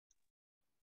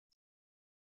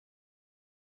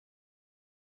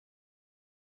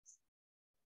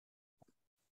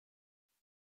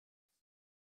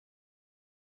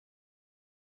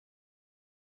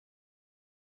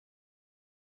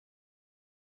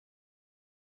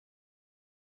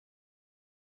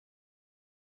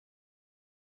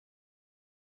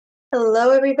Hello,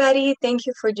 everybody. Thank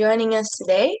you for joining us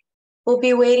today. We'll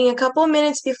be waiting a couple of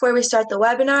minutes before we start the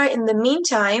webinar. In the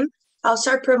meantime, I'll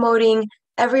start promoting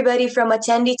everybody from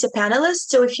attendee to panelist.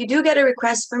 So if you do get a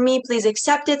request from me, please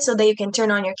accept it so that you can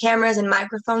turn on your cameras and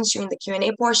microphones during the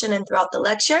Q&A portion and throughout the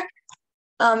lecture.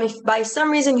 If by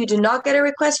some reason you do not get a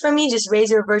request from me, just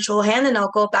raise your virtual hand and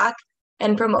I'll go back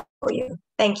and promote you.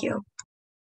 Thank you.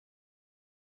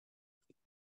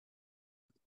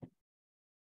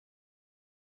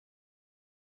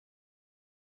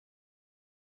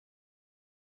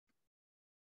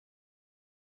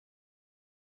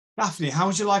 Daphne, how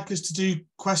would you like us to do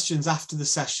questions after the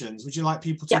sessions? Would you like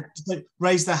people to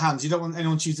raise their hands? You don't want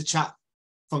anyone to use the chat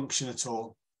function at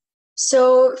all?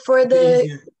 So for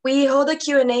we hold a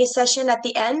Q&A session at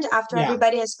the end after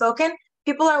everybody has spoken.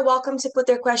 People are welcome to put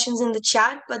their questions in the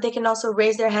chat, but they can also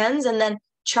raise their hands and then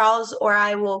Charles or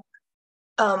I will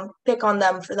pick on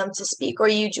them for them to speak, or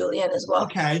you, Julian, as well.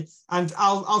 Okay, and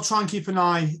I'll try and keep an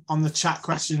eye on the chat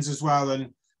questions as well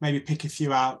and maybe pick a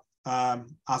few out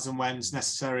as and when's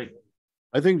necessary.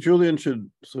 I think Julian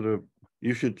should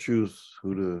you should choose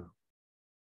who to.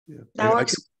 Yeah, that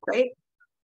works great.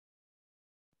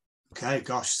 Okay,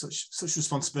 gosh, such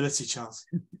responsibility, Charles.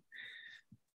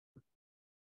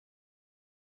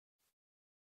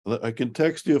 I can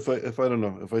text you if I don't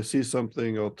know, if I see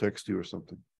something, I'll text you or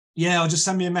something. Yeah, or just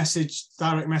send me a message,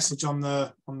 direct message on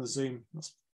the Zoom.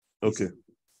 That's okay.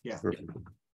 Yeah. Perfect.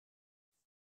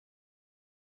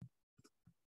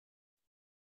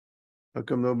 How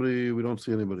come we don't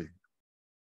see anybody?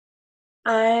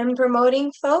 I'm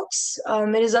promoting folks.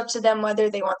 It is up to them whether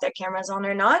they want their cameras on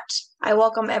or not. I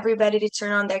welcome everybody to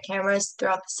turn on their cameras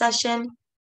throughout the session.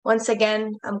 Once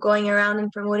again, I'm going around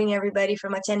and promoting everybody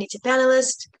from attendee to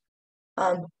panelist.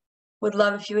 Would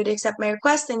love if you would accept my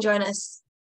request and join us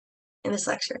in this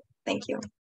lecture. Thank you.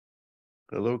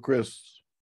 Hello, Chris.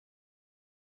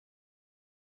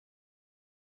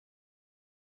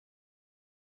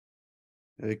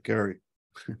 Hey, Carrie.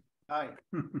 Hi.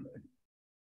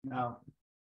 No.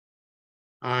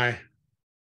 Hi.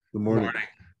 Good morning. Good morning.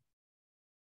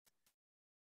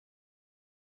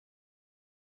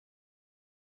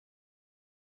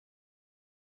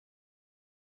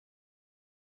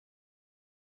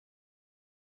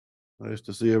 Nice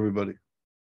to see everybody.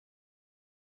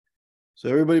 So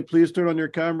everybody, please turn on your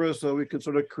camera so we can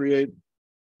sort of create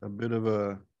a bit of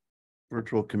a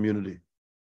virtual community.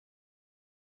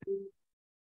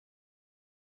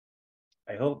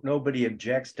 I hope nobody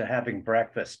objects to having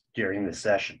breakfast during the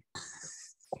session.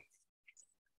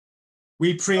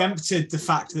 We preempted the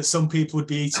fact that some people would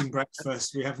be eating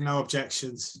breakfast. We have no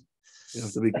objections. You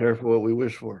have to be careful what we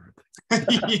wish for.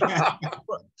 Yeah.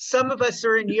 Well, some of us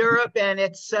are in Europe and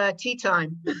it's tea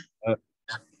time.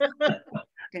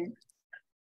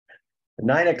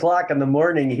 9 o'clock in the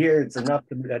morning here, it's enough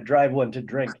to drive one to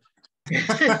drink.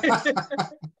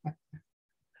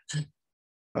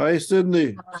 Hi,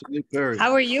 Sydney Perry.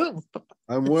 How are you?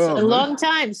 I'm well. A long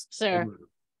time, sir.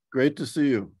 Great to see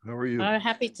you. How are you?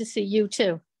 Happy to see you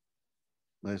too.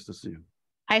 Nice to see you.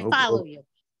 I follow you.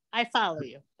 I follow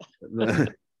you. I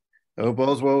hope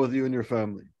all's well with you and your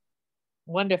family.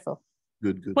 Wonderful.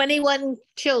 Good, good. 21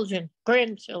 children,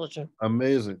 grandchildren.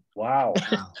 Amazing. Wow.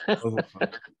 That's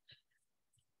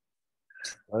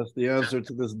the answer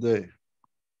to this day.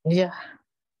 Yeah.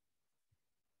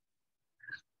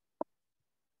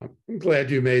 I'm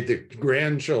glad you made the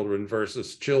grandchildren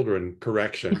versus children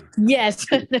correction. Yes.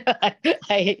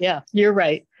 Yeah, you're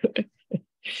right.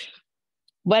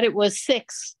 But it was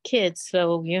 6 kids,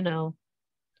 so you know,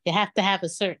 you have to have a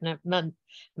certain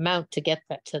amount to get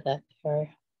that to that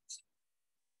area.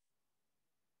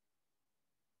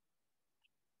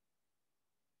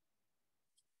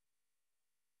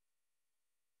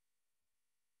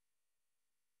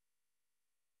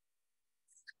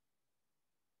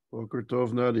 Boker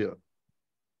Tov, Nadia.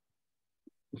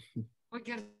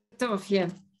 Boker Tov, yeah.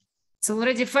 It's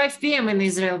already 5 p.m. in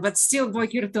Israel, but still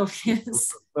Boker Tov,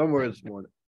 yes. Somewhere this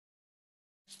morning.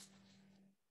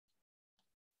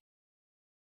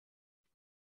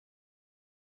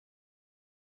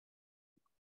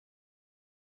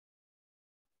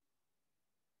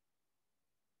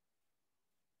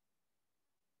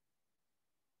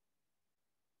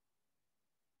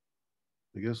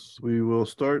 I guess we will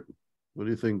start. What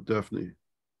do you think, Daphne?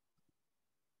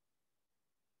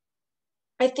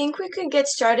 I think we could get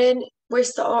started.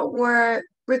 We're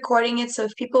recording it, so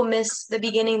if people miss the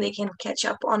beginning, they can catch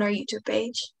up on our YouTube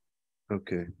page.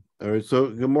 Okay. All right. So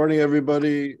good morning,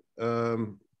 everybody.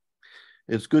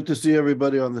 It's good to see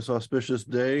everybody on this auspicious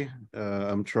day.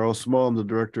 I'm Charles Small. I'm the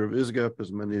director of ISGAP,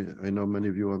 as I know many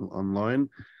of you online.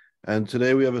 And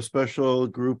today we have a special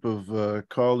group of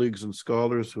colleagues and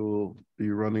scholars who will be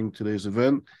running today's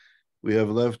event. We have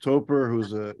Lev Topor,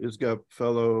 who's a ISGAP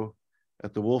fellow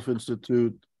at the Woolf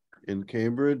Institute in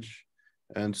Cambridge,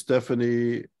 and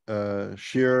Stephanie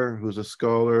Shearer, who's a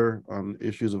scholar on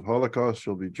issues of Holocaust.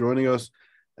 She'll be joining us.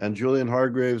 And Julian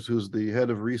Hargreaves, who's the head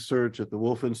of research at the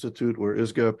Woolf Institute, where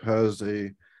ISGAP has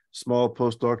a small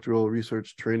postdoctoral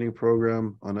research training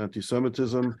program on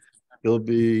anti-Semitism. He'll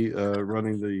be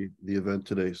running the event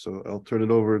today. So I'll turn it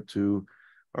over to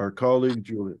our colleague,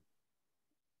 Julian.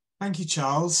 Thank you,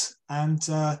 Charles. And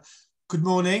good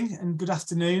morning and good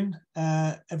afternoon,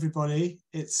 everybody.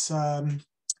 It's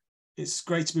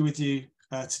great to be with you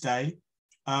today.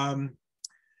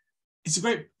 It's a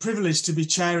great privilege to be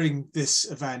chairing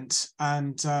this event.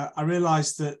 And I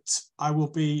realise that I will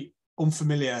be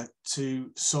unfamiliar to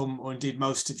some, or indeed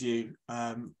most of you,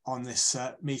 on this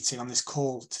meeting, on this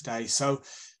call today. So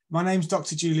my name's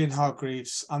Dr. Julian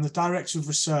Hargreaves. I'm the Director of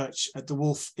Research at the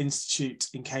Woolf Institute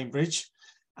in Cambridge.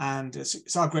 And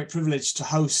it's our great privilege to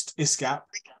host ISGAP.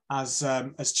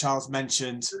 As Charles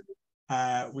mentioned,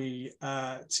 we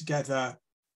together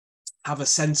have a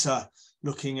centre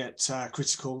looking at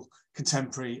critical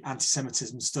contemporary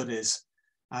anti-Semitism studies,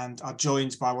 and are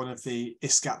joined by one of the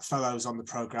ISGAP fellows on the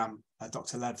programme,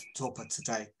 Dr. Lev Topor,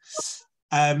 today.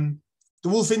 The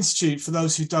Woolf Institute, for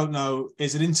those who don't know,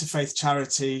 is an interfaith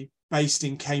charity based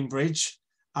in Cambridge.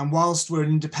 And whilst we're an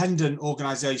independent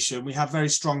organisation, we have very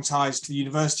strong ties to the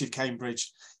University of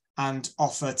Cambridge and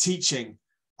offer teaching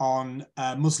on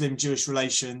Muslim-Jewish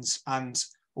relations, and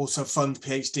also fund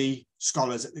PhD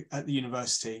scholars at the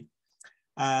university.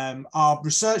 Our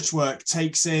research work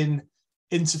takes in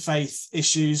interfaith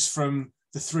issues from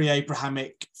the three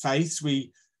Abrahamic faiths.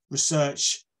 We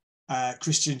research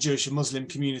Christian, Jewish and Muslim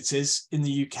communities in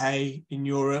the UK, in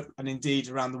Europe, and indeed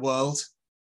around the world.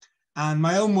 And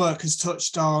my own work has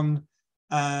touched on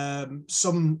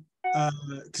some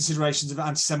considerations of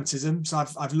anti-Semitism. So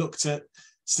I've looked at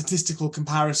statistical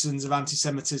comparisons of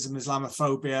anti-Semitism,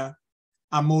 Islamophobia,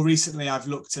 and more recently I've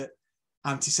looked at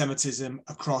anti-Semitism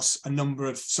across a number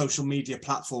of social media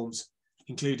platforms,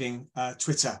 including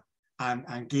Twitter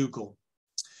and Google.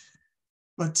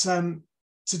 But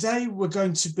today we're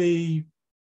going to be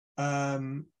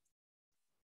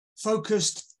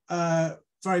focused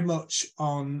very much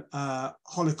on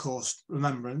Holocaust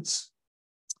remembrance.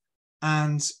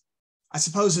 And I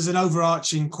suppose there's an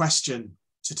overarching question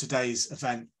to today's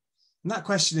event. And that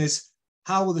question is,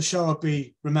 how will the Shoah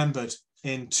be remembered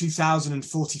in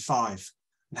 2045?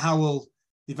 And how will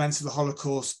the events of the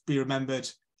Holocaust be remembered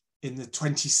in the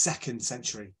 22nd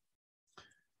century?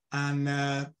 And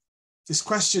this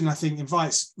question, I think,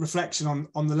 invites reflection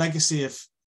on the legacy of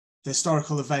the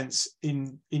historical events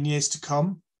in years to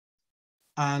come.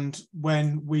 And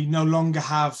when we no longer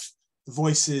have the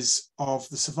voices of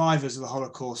the survivors of the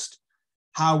Holocaust,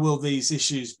 how will these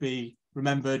issues be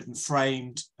remembered and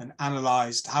framed and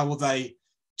analysed? How will they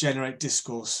generate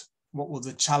discourse? What will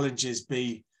the challenges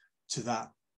be to that?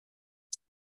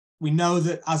 We know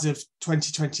that as of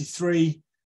 2023,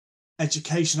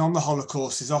 education on the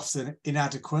Holocaust is often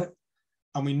inadequate.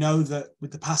 And we know that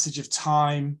with the passage of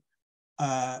time,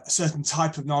 a certain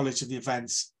type of knowledge of the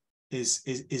events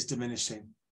is diminishing.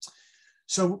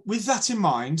 So with that in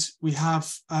mind, we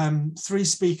have three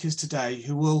speakers today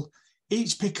who will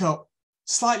each pick up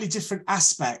slightly different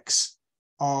aspects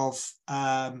of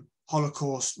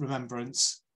Holocaust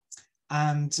remembrance.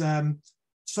 And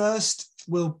first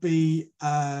will be,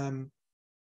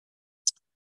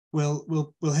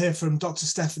 we'll hear from Dr.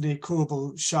 Stephanie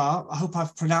Courouble-Share. I hope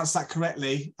I've pronounced that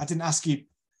correctly. I didn't ask you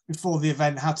before the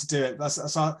event how to do it.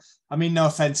 I mean, no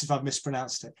offense if I've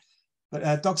mispronounced it.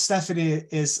 But Dr. Stephanie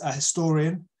is a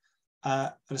historian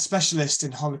and a specialist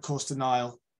in Holocaust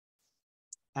denial,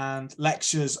 and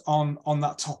lectures on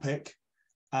that topic,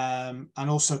 and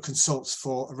also consults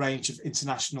for a range of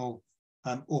international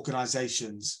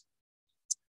organisations.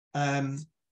 In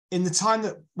the time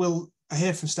that we'll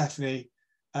hear from Stephanie,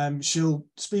 she'll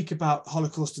speak about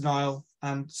Holocaust denial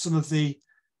and some of the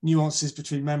nuances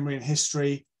between memory and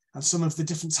history, and some of the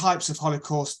different types of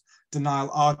Holocaust denial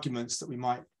arguments that we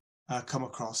might come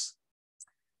across.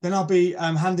 Then I'll be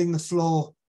handing the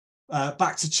floor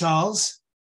back to Charles,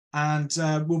 and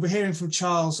we'll be hearing from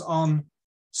Charles on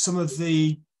some of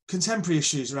the contemporary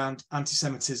issues around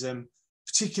anti-Semitism,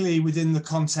 particularly within the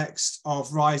context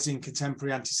of rising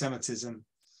contemporary anti-Semitism.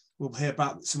 We'll hear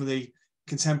about some of the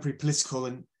contemporary political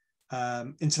and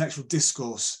intellectual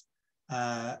discourse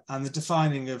and the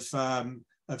defining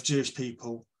of Jewish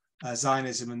people,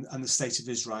 Zionism and the State of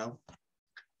Israel.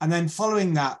 And then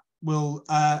following that, we'll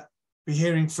be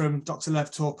hearing from Dr. Lev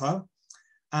Topor,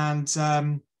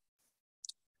 And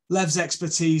Lev's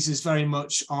expertise is very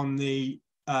much on the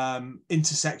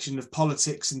intersection of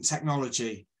politics and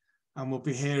technology. And we'll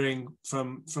be hearing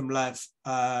from Lev.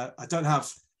 I don't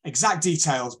have exact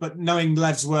details, but knowing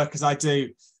Lev's work as I do,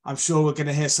 I'm sure we're going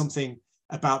to hear something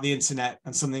about the internet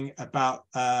and something about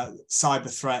cyber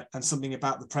threat and something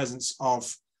about the presence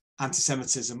of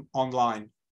anti-Semitism online.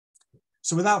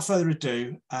 So without further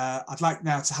ado, I'd like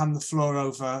now to hand the floor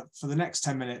over for the next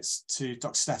 10 minutes to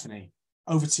Dr. Stephanie.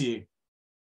 Over to you.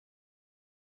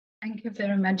 Thank you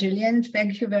very much, Julian.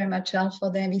 Thank you very much, Al, for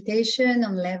the invitation,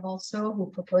 and Lev also, who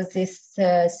proposed this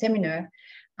seminar.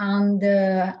 And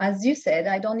as you said,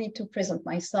 I don't need to present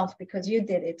myself because you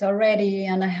did it already,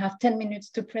 and I have 10 minutes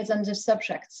to present the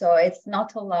subject. So it's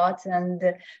not a lot, and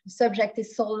the subject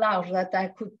is so large that I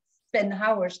could spend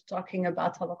hours talking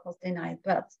about Holocaust denial,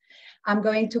 but I'm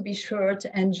going to be short.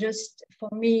 And just for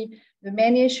me, the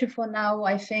main issue for now,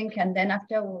 I think, and then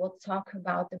after we will talk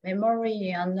about the memory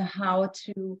and how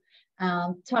to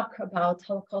talk about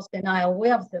Holocaust denial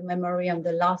with the memory and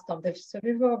the loss of the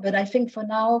survivor. But I think for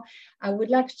now, I would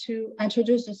like to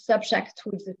introduce the subject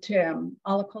with the term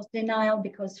Holocaust denial,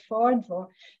 because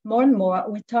more and more,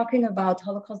 we're talking about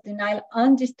Holocaust denial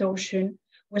and distortion.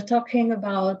 We're talking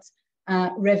about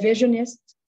revisionist.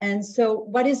 And so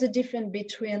what is the difference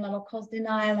between Holocaust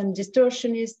denial and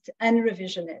distortionist and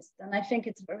revisionist? And I think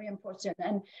it's very important.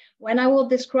 And when I will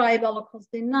describe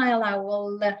Holocaust denial,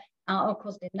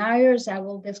 Holocaust deniers, I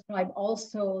will describe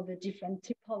also the different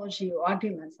typology or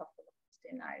arguments of Holocaust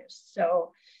deniers.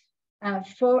 So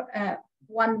for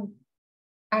one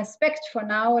aspect for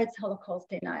now, it's Holocaust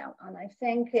denial. And I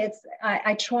think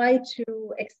I try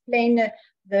to explain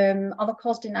the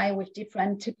Holocaust denial with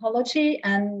different typology.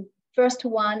 And first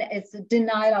one is the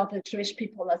denial of the Jewish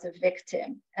people as a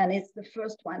victim. And it's the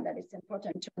first one that is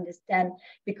important to understand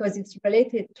because it's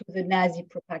related to the Nazi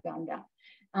propaganda.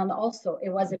 And also it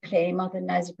was a claim of the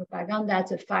Nazi propaganda,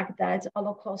 the fact that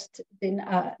Holocaust,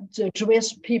 the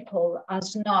Jewish people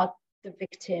as not the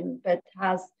victim, but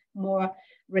has more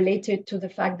related to the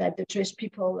fact that the Jewish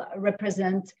people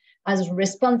represent as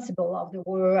responsible of the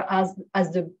war, as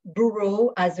the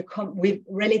bureau,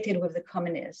 related with the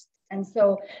communists. And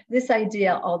so this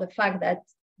idea or the fact that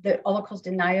the Holocaust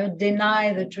denier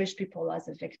deny the Jewish people as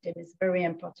a victim is very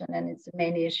important, and it's the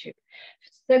main issue.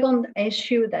 Second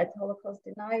issue that Holocaust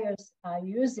deniers are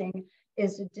using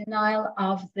is the denial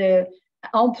of the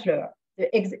ampleur.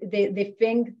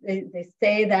 They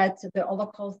say that the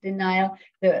Holocaust denial,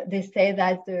 they say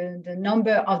that the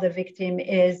number of the victim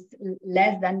is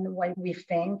less than what we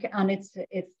think, and it's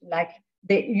like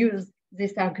they use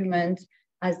this argument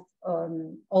as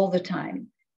all the time.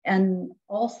 And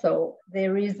also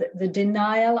there is the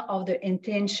denial of the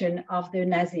intention of the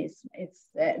Nazis. It's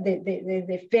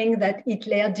they think that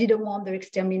Hitler didn't want the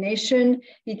extermination,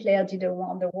 Hitler didn't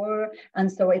want the war,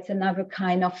 and so it's another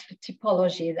kind of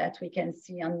typology that we can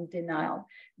see on denial.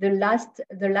 The last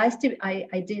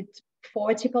I did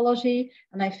 4 typology,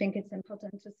 and I think it's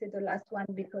important to see the last one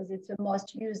because it's the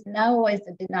most used now is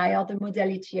the denial, the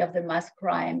modality of the mass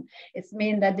crime. It's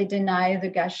mean that they deny the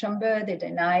gas chamber, they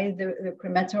deny the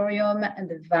crematorium and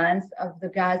the vans of the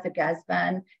gas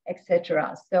van,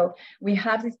 etc. So we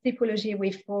have this typology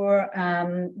with 4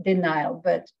 denial,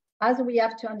 but as we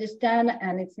have to understand,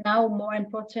 and it's now more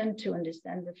important to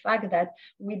understand the fact that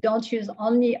we don't use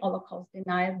only Holocaust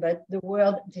denial, but the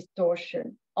word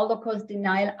distortion. Holocaust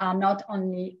denial are not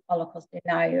only Holocaust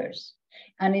deniers.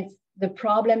 And it's the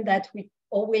problem that we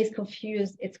always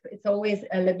confuse, it's always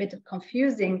a little bit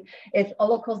confusing, it's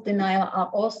Holocaust denial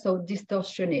are also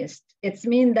distortionist. It's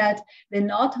mean that they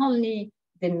not only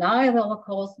deny the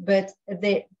Holocaust, but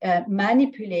they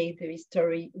manipulate the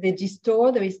history, they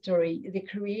distort the history, they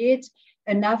create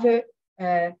another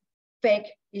fake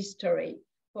history.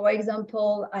 For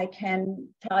example, I can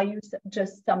tell you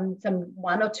just some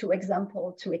 1 or 2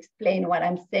 examples to explain what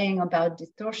I'm saying about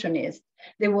distortionists.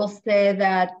 They will say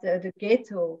that the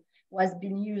ghetto was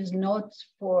being used not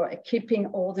for keeping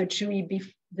all the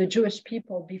Jewish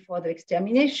people before the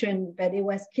extermination, but it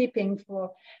was keeping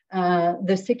for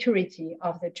the security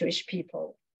of the Jewish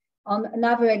people.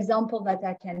 Another example that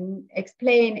I can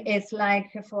explain is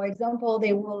like, for example,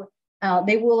 they will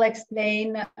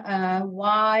explain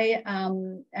why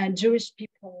Jewish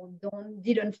people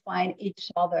didn't find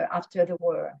each other after the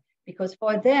war, because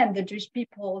for them, the Jewish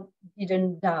people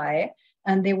didn't die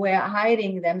and they were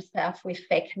hiding themselves with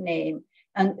fake name.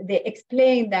 And they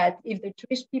explain that if the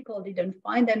Jewish people didn't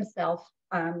find themselves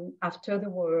after the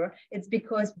war, it's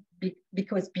because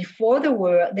before the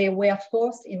war, they were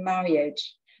forced in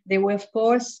marriage. They were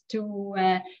forced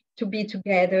to be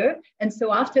together. And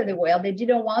so after the war, they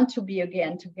didn't want to be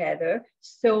again together.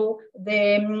 So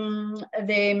they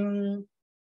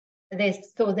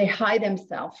hide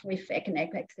themselves with fake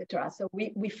names, etc. So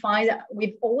we find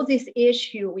with all this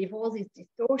issue, with all this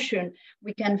distortion,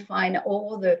 we can find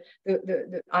all the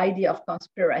idea of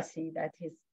conspiracy that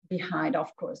is behind,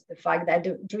 of course. The fact that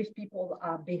the Jewish people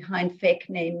are behind fake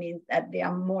name means that they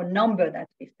are more number than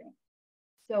we think.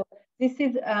 So this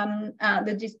is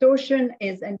the distortion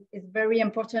is very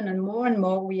important, and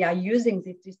more we are using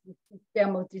this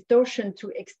term of distortion to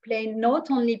explain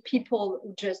not only people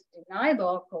who just deny the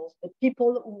Holocaust, but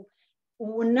people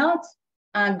who are not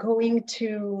going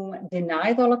to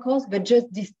deny the Holocaust, but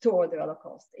just distort the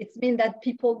Holocaust. It means that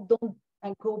people don't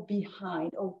go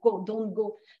behind or don't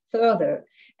go further.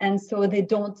 And so they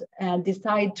don't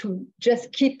decide to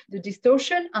just keep the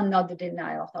distortion and not the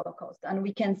denial of Holocaust. And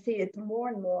we can see it more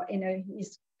and more in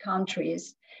these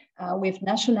countries with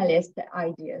nationalist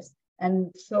ideas.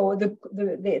 And so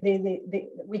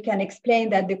we can explain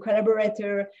that the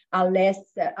collaborator are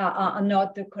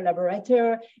not the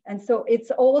collaborator. And so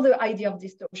it's all the idea of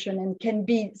distortion and can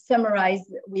be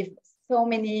summarized with so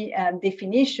many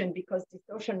definitions, because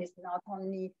distortion is not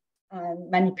only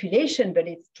manipulation, but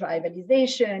it's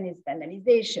tribalization, it's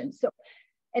vandalization. So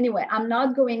anyway, I'm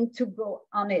not going to go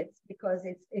on it because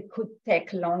it could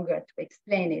take longer to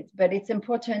explain it, but it's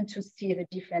important to see the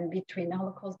difference between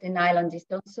Holocaust denial and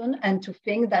distortion, and to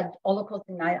think that Holocaust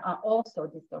denial are also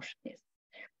distortionists.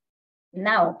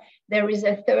 Now, there is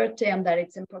a third term that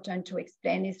it's important to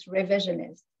explain, is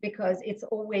revisionist, because it's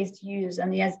always used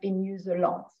and it has been used a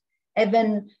lot.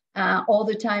 Even all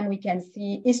the time we can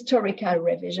see historical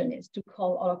revisionists to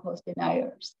call Holocaust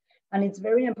deniers. And it's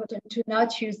very important to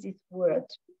not use this word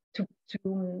to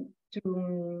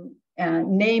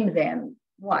name them.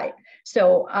 Why?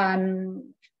 So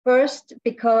first,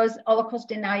 because Holocaust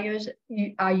deniers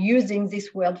are using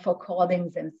this word for calling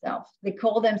themselves. They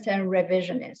call themselves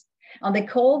revisionists. And they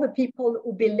call the people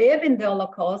who believe in the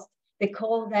Holocaust, they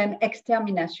call them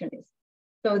exterminationists.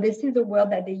 So this is the word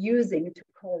that they're using to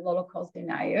call Holocaust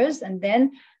deniers. And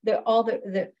then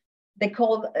they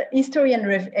call historian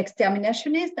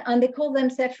exterminationists, and they call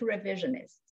themselves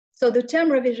revisionists. So the term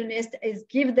revisionist is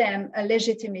give them a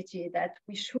legitimacy that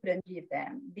we shouldn't give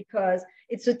them, because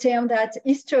it's a term that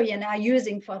historians are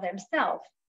using for themselves,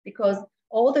 because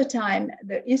all the time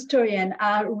the historians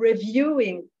are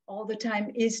reviewing all the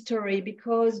time history,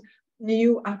 because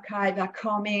new archives are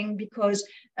coming, because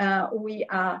we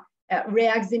are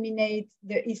re-examinate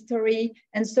the history.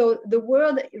 And so the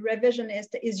word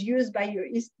revisionist is used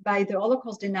by the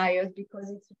Holocaust deniers because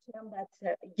it's a term that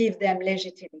gives them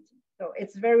legitimacy. So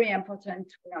it's very important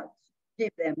to not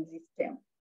give them this term.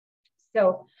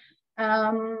 So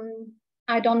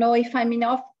I don't know if I'm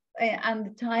enough on the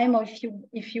time, or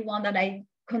if you want that I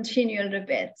continue a little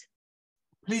bit.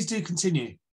 Please do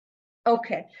continue.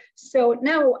 Okay, so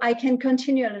now I can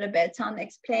continue a little bit on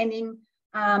explaining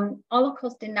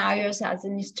Holocaust deniers as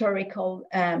an historical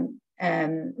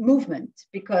movement,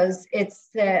 because it's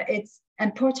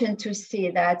important to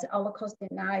see that Holocaust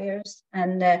deniers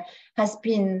has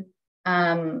been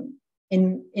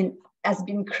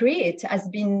created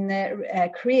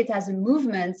as a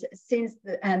movement since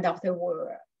the end of the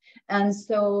war. And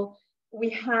so we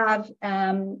have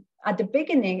at the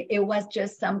beginning, it was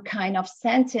just some kind of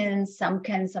sentence, some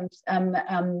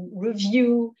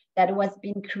review that was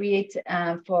being created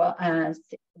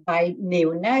by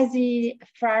neo-Nazi,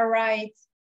 far right,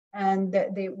 and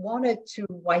they wanted to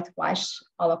whitewash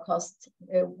Holocaust.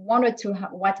 They wanted to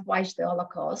whitewash the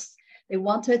Holocaust. They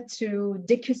wanted to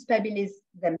deculpabilize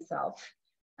themselves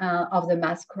of the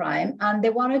mass crime, and they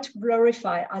wanted to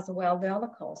glorify as well the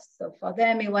Holocaust. So for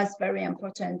them, it was very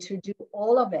important to do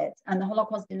all of it, and the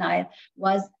Holocaust denial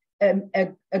was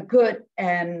a good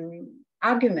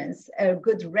arguments, a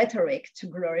good rhetoric to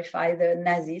glorify the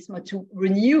Nazism, or to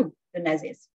renew the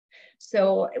Nazism.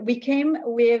 So we came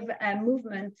with a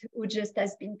movement which just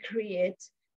has been created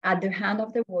at the end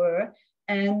of the war,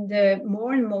 and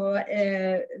more and more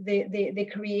they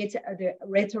create the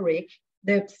rhetoric,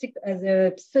 the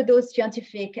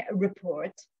pseudo-scientific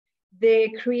report. They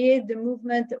create the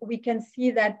movement. We can see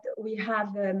that we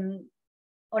have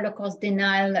Holocaust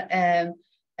denial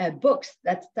books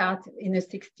that start in the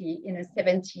 60s, in the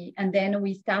 70s, and then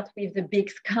we start with the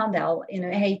big scandal in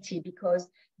Haiti, because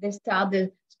they start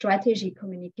the strategic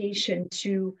communication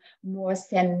to more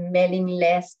send mailing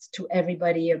lists to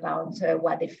everybody about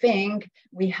what they think.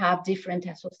 We have different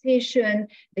associations.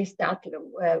 They start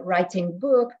writing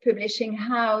book, publishing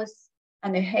house,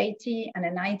 and a Haiti and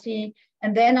a 90.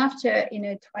 And then after in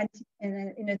a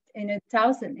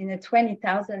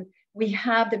 20,000, we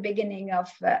have the beginning of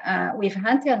with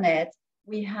internet.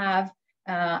 We have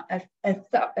a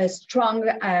strong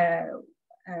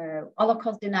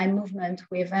Holocaust denial movement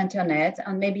with internet,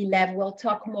 and maybe Lev will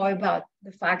talk more about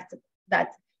the fact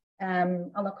that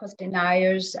Holocaust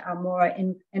deniers are more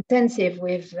intensive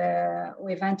with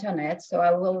internet. So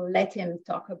I will let him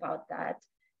talk about that.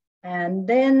 And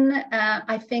then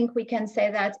I think we can say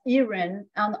that Iran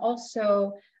and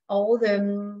also all the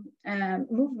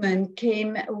movement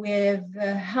came with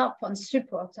help and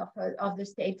support of the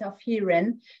state of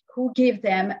Iran, who give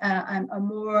them a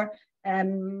more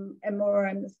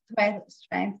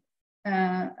strength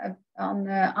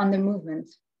on the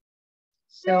movement.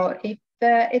 So if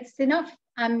it's enough,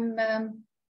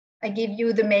 I give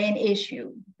you the main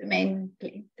issue, the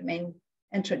main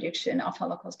introduction of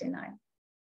Holocaust denial.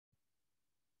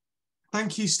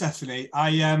 Thank you, Stephanie.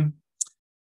 I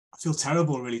feel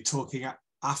terrible really talking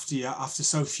after you after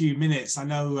so few minutes. I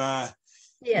know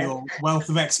your wealth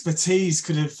of expertise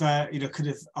could have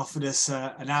offered us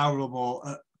an hour or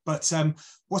more. But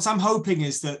what I'm hoping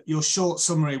is that your short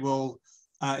summary will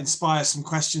inspire some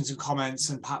questions and comments,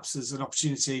 and perhaps there's an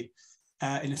opportunity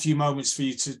in a few moments for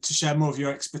you to share more of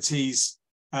your expertise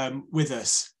with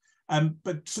us.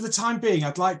 But for the time being,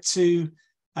 I'd like to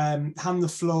hand the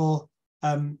floor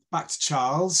back to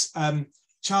Charles.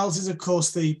 Charles is, of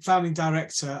course, the founding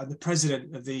director and the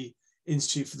president of the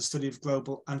Institute for the Study of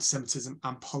Global Antisemitism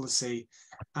and Policy.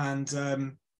 And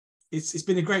it's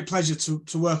been a great pleasure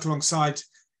to work alongside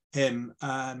him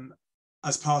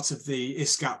as part of the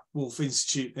ISGAP-Woolf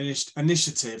Institute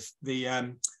initiative,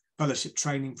 the fellowship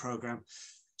training program.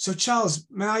 So Charles,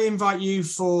 may I invite you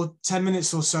for 10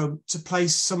 minutes or so to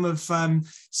place some of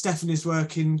Stephanie's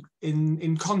work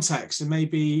in context and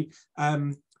maybe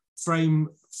frame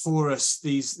for us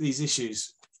these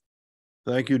issues.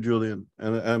 Thank you, Julian,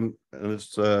 and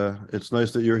it's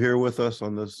nice that you're here with us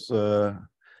on this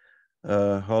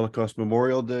Holocaust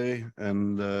Memorial Day,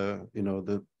 and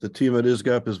the team at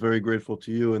ISGAP is very grateful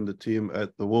to you and the team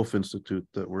at the Woolf Institute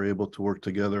that we're able to work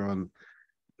together on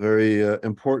very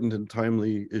important and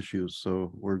timely issues.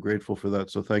 So we're grateful for that.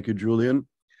 So thank you, Julian.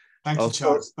 Thank you,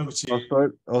 Charles. Over to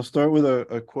you. I'll start with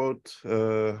a quote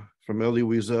from Elie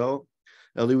Wiesel.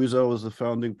 Elie Wiesel was the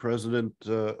founding president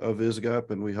of ISGAP,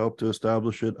 and we helped to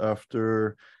establish it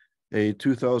after a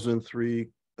 2003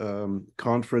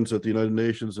 conference at the United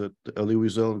Nations that Elie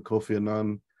Wiesel and Kofi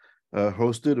Annan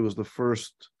hosted. It was the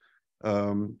first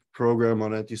program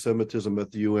on anti-Semitism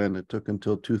at the UN. It took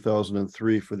until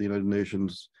 2003 for the United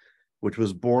Nations, which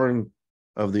was born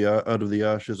out of the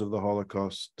ashes of the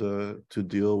Holocaust, to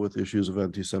deal with issues of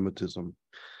anti-Semitism.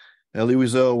 Elie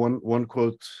Wiesel, one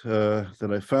quote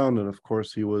that I found, and of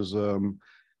course he was an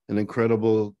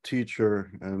incredible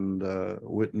teacher and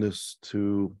witness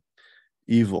to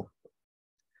evil.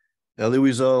 Elie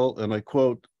Wiesel, and I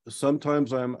quote,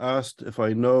 "Sometimes I am asked if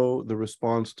I know the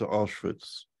response to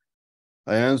Auschwitz.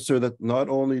 I answer that not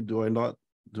only do I not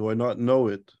know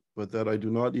it, but that I do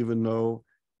not even know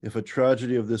if a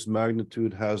tragedy of this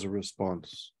magnitude has a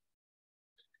response."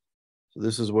 So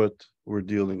this is what we're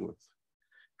dealing with.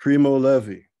 Primo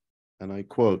Levi, and I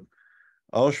quote,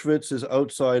 "Auschwitz is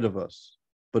outside of us,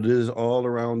 but it is all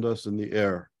around us in the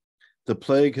air. The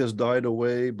plague has died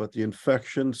away, but the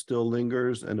infection still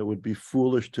lingers, and it would be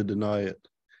foolish to deny it.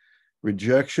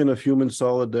 Rejection of human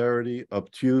solidarity,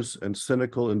 obtuse and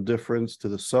cynical indifference to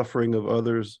the suffering of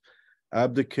others,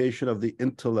 abdication of the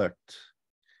intellect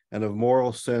and of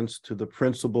moral sense to the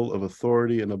principle of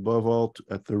authority, and above all,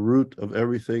 at the root of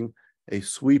everything, a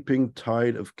sweeping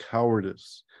tide of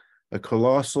cowardice, a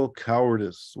colossal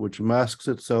cowardice which masks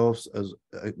itself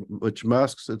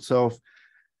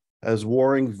as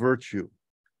warring virtue,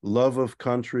 love of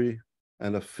country,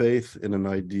 and a faith in an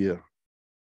idea."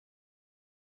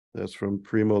 That's from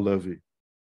Primo Levi.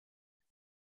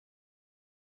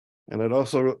 And I'd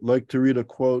also like to read a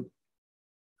quote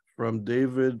from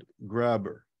David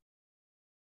Graeber.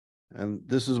 And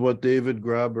this is what David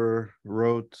Graeber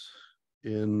wrote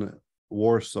in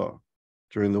Warsaw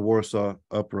during the Warsaw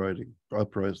uprising.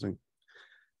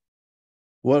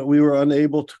 "What we were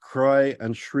unable to cry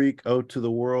and shriek out to the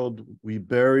world, we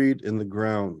buried in the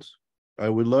ground. I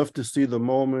would love to see the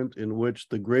moment in which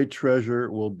the great treasure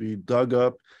will be dug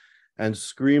up and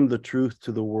scream the truth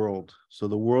to the world, so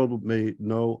the world may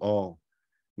know all,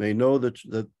 may know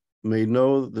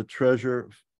the treasure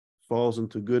falls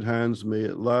into good hands, may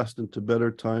it last into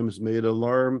better times, may it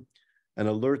alarm and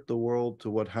alert the world to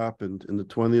what happened in the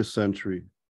 20th century.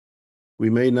 We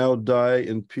may now die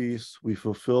in peace. We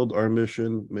fulfilled our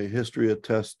mission. May history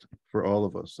attest for all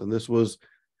of us." And this was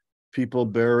people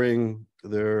bearing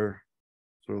their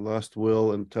sort of last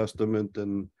will and testament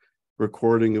and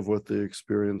recording of what they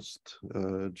experienced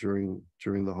during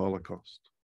the Holocaust.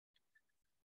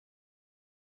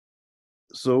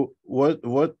 So what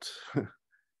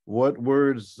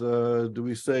words do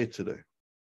we say today?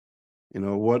 You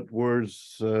know, what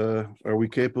words are we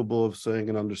capable of saying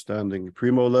and understanding?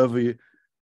 Primo Levi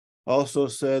also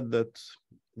said that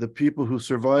the people who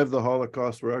survived the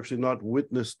Holocaust were actually not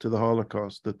witness to the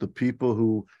Holocaust, that the people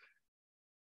who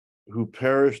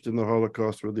perished in the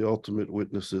Holocaust were the ultimate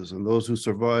witnesses, and those who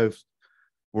survived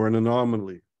were an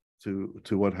anomaly to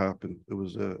what happened. It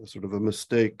was a sort of a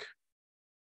mistake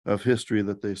of history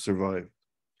that they survived.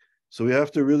 So we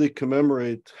have to really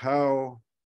commemorate how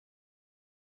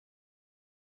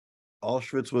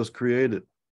Auschwitz was created.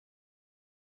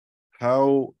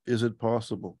 How is it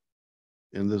possible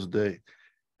in this day?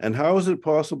 And how is it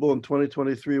possible in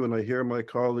 2023 when I hear my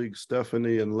colleagues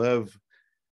Stephanie and Lev,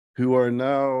 who are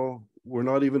now, we're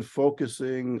not even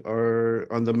focusing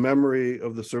on the memory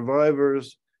of the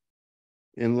survivors.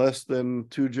 In less than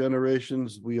 2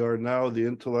 generations, we are now the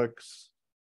intellects,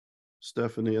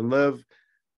 Stephanie and Lev,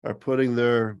 are putting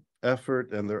their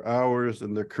effort and their hours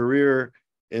and their career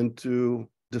into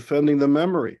defending the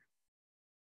memory,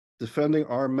 defending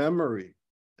our memory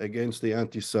against the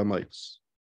anti-Semites.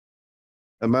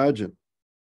 Imagine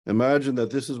that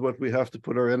this is what we have to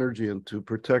put our energy into,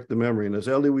 protect the memory. And as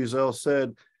Elie Wiesel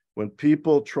said, when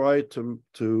people try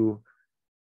to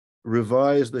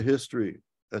revise the history,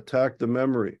 attack the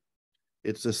memory,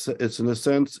 it's a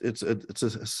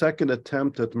second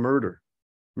attempt at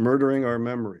murdering our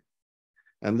memory.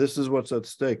 And this is what's at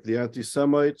stake. The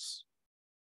anti-Semites,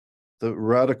 the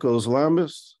radical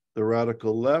Islamists, the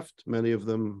radical left, many of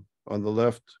them on the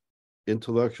left,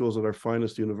 intellectuals at our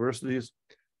finest universities,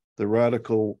 the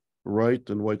radical right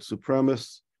and white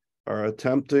supremacists are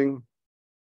attempting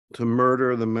to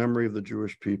murder the memory of the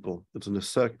Jewish people. It's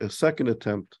a second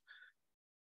attempt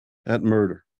at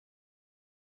murder.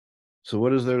 So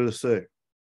what is there to say?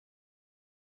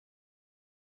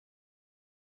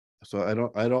 So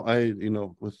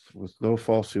with no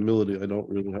false humility, I don't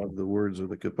really have the words or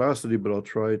the capacity, but I'll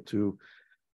try to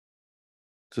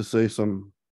say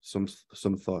some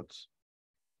thoughts.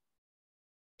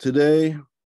 Today,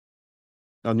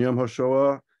 on Yom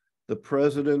HaShoah, the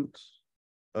president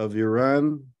of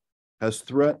Iran has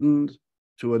threatened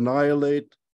to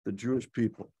annihilate the Jewish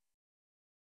people.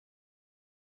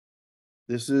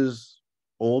 This is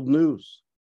old news.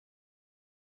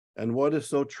 And what is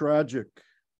so tragic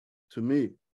to me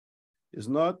is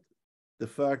not the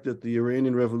fact that the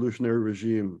Iranian revolutionary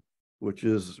regime, which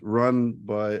is run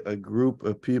by a group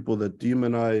of people that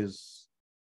demonize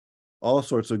all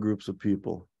sorts of groups of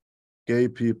people, gay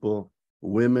people,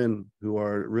 women who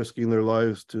are risking their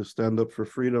lives to stand up for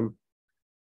freedom,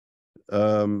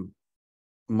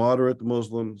 moderate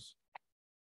Muslims,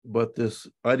 but this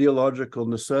ideological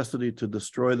necessity to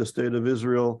destroy the state of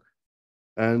Israel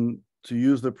and to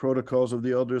use the protocols of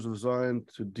the elders of Zion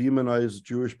to demonize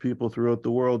Jewish people throughout the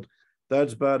world,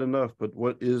 that's bad enough. But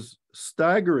what is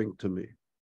staggering to me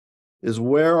is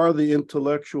where are the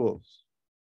intellectuals?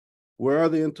 Where are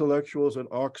the intellectuals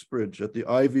at Oxbridge, at the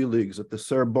Ivy Leagues, at the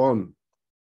Sorbonne?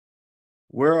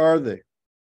 Where are they?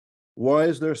 Why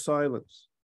is there silence?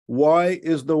 Why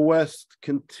is the West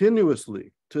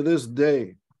continuously, to this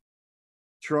day,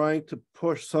 trying to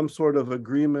push some sort of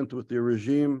agreement with the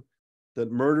regime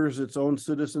that murders its own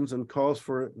citizens and calls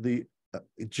for the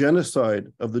genocide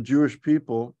of the Jewish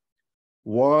people?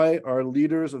 Why are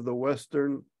leaders of the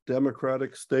Western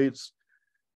democratic states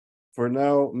for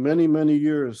now many, many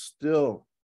years still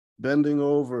bending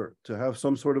over to have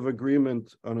some sort of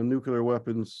agreement on a nuclear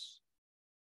weapons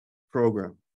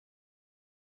program?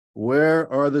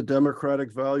 Where are the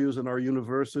democratic values in our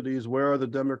universities? Where are the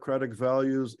democratic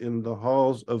values in the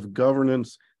halls of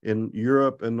governance in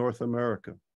Europe and North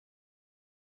America?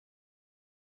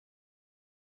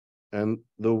 And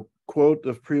the quote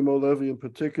of Primo Levi in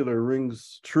particular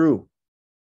rings true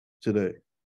today.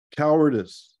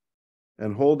 Cowardice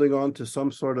and holding on to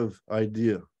some sort of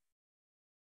idea,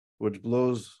 which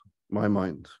blows my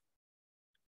mind.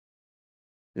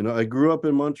 You know, I grew up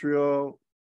in Montreal.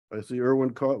 I see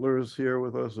Erwin Kotler is here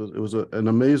with us. It was an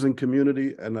amazing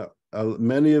community, and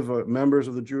many of members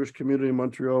of the Jewish community in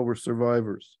Montreal were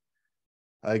survivors.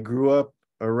 I grew up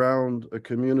around a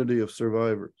community of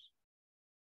survivors.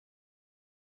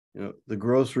 You know, the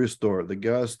grocery store, the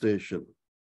gas station,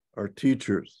 our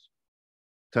teachers,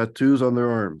 tattoos on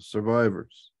their arms,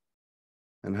 survivors.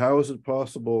 And how is it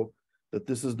possible that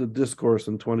this is the discourse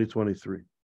in 2023?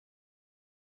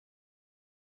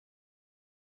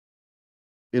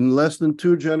 In less than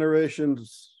 2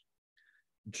 generations,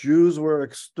 Jews were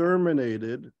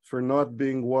exterminated for not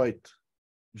being white.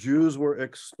 Jews were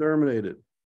exterminated,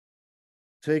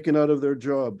 taken out of their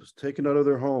jobs, taken out of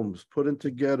their homes, put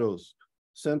into ghettos,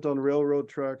 sent on railroad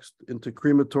tracks into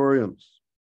crematoriums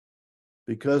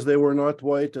because they were not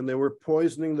white and they were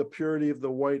poisoning the purity of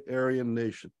the white Aryan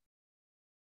nation.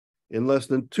 In less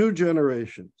than 2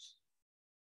 generations,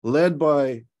 led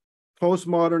by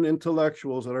postmodern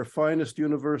intellectuals at our finest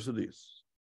universities,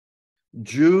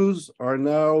 Jews are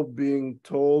now being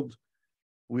told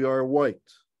we are white.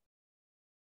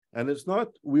 And it's not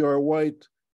we are white,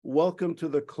 welcome to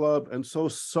the club, and so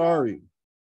sorry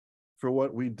for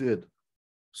what we did.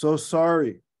 So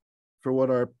sorry for what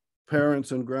our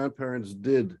parents and grandparents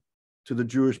did to the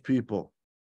Jewish people,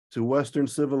 to Western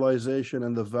civilization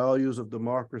and the values of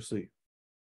democracy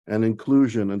and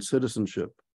inclusion and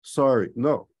citizenship. Sorry,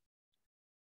 no.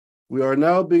 We are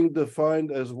now being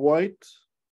defined as white,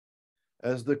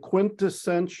 as the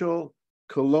quintessential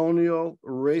colonial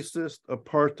racist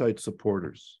apartheid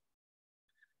supporters.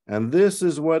 And this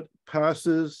is what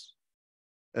passes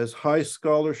as high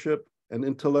scholarship and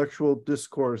intellectual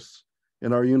discourse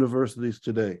in our universities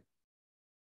today.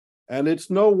 And it's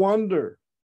no wonder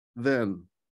then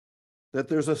that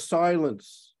there's a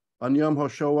silence on Yom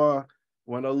HaShoah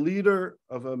when a leader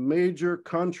of a major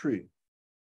country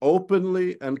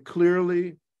openly and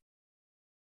clearly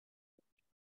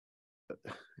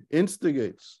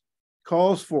instigates,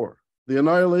 calls for the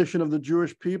annihilation of the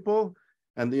Jewish people,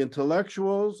 and the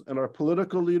intellectuals and our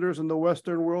political leaders in the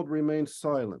Western world remain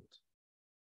silent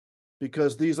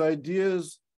because these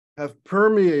ideas have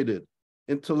permeated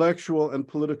intellectual and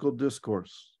political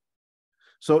discourse.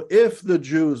 So if the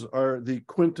Jews are the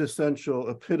quintessential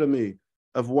epitome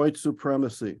of white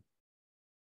supremacy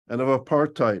and of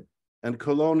apartheid and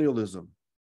colonialism,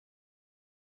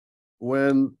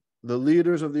 when the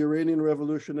leaders of the Iranian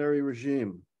revolutionary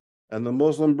regime and the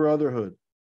Muslim Brotherhood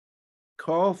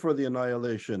call for the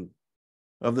annihilation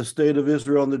of the state of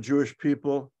Israel and the Jewish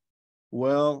people,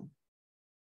 well,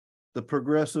 the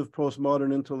progressive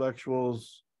postmodern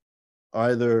intellectuals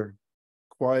either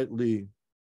quietly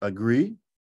agree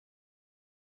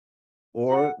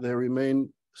or they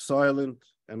remain silent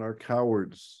and are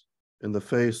cowards in the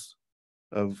face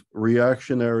of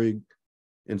reactionary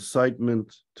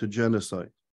incitement to genocide.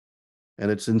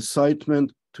 And it's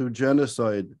incitement to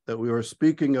genocide that we are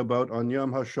speaking about on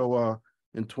Yom HaShoah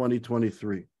in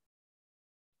 2023.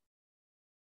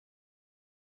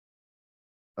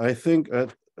 I think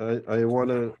I want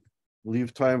to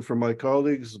leave time for my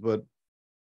colleagues, but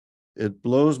it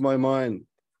blows my mind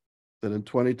that in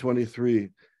 2023,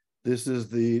 this is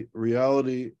the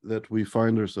reality that we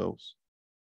find ourselves.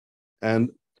 And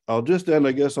I'll just end,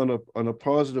 I guess, on a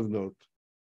positive note.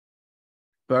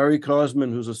 Barry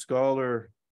Cosman, who's a scholar,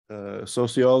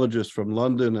 sociologist from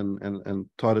London and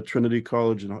taught at Trinity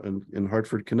College in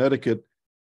Hartford, Connecticut,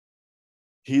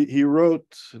 he wrote,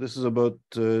 this is about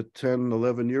 10,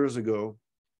 11 years ago,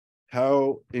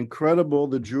 how incredible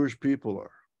the Jewish people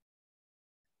are.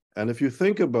 And if you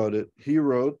think about it, he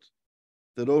wrote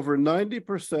that over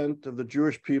 90% of the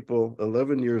Jewish people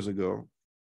 11 years ago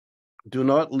do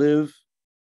not live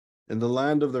in the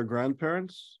land of their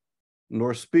grandparents,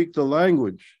 nor speak the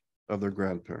language of their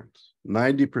grandparents,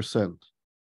 90%.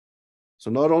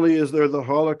 So not only is there the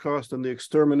Holocaust and the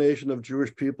extermination of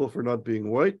Jewish people for not being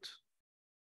white,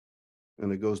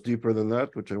 and it goes deeper than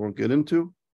that, which I won't get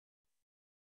into,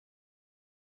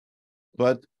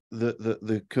 but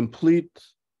the complete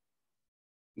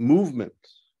movement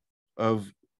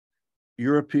of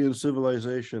European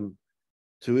civilization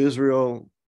to Israel,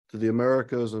 to the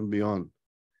Americas and beyond,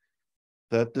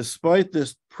 that despite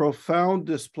this profound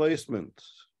displacement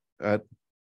at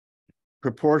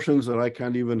proportions that I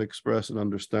can't even express and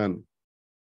understand,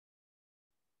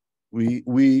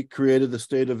 we created the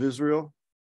state of Israel,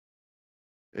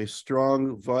 a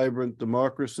strong, vibrant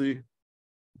democracy,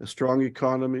 a strong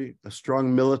economy, a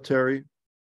strong military.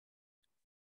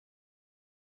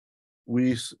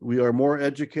 We are more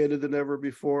educated than ever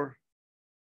before.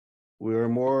 We are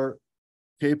more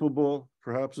capable,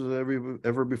 perhaps than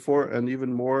ever before, and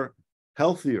even more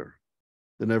healthier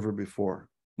than ever before.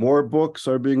 More books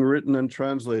are being written and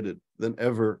translated than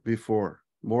ever before.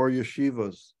 More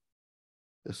yeshivas,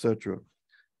 etc.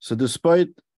 So despite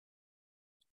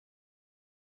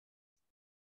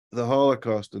the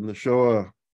Holocaust and the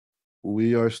Shoah,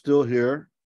 we are still here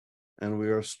and we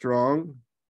are strong.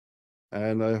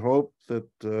 And I hope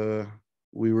that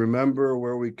we remember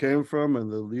where we came from and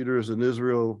the leaders in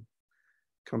Israel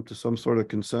come to some sort of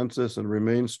consensus and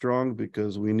remain strong,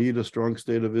 because we need a strong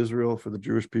state of Israel for the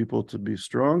Jewish people to be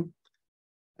strong.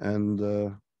 and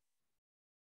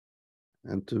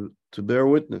to bear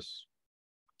witness.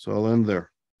 So I'll end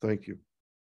there. Thank you.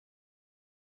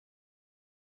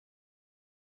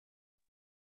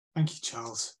 Thank you,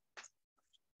 Charles.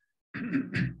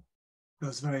 That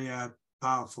was a very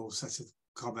powerful set of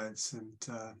comments, and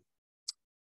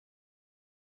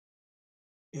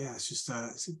yeah, it's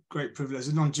a great privilege. As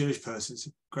a non-Jewish person, it's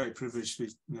a great privilege to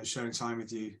be sharing time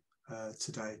with you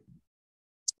today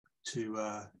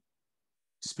to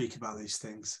speak about these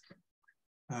things.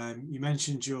 You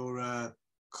mentioned your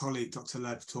colleague, Dr.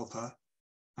 Lev Torpa,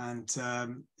 and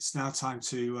it's now time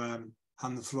to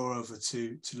hand the floor over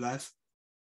to Lev.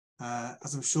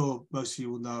 As I'm sure most of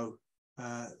you will know,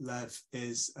 Lev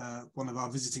is one of our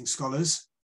visiting scholars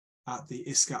at the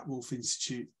ISGAP-Woolf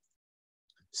Institute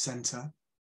Centre,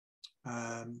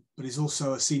 but he's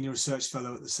also a senior research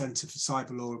fellow at the Centre for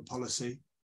Cyber Law and Policy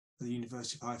at the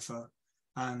University of Haifa,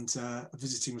 and a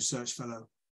visiting research fellow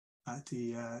at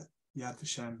the Yad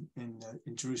Vashem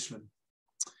in Jerusalem.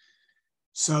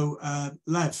 So,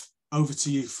 Lev, over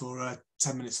to you for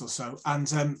 10 minutes or so. And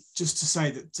just to say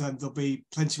that there'll be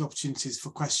plenty of opportunities for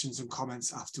questions and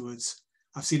comments afterwards.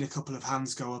 I've seen a couple of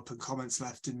hands go up and comments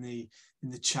left in the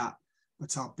chat,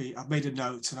 but I've made a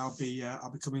note, and I'll be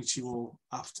coming to you all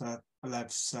after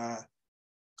Lev's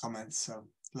comments. So,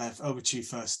 Lev, over to you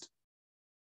first.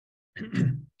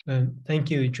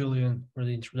 Thank you, Julian, for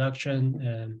the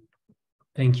introduction.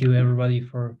 Thank you, everybody,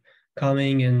 for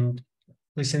coming and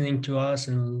listening to us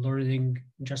and learning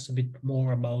just a bit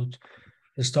more about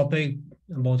this topic,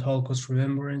 about Holocaust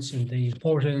remembrance and the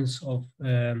importance of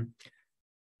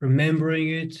remembering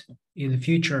it in the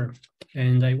future.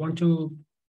 And I want to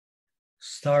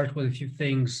start with a few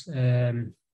things.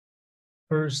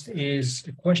 First is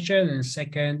a question, and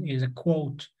second is a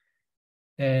quote.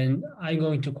 And I'm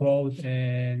going to quote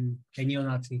a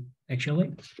neo-Nazi,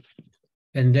 actually.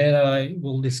 And then I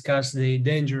will discuss the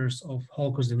dangers of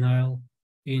Holocaust denial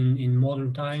in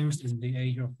modern times, in the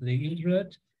age of the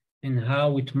internet, and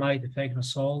how it might affect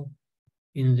us all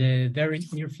in the very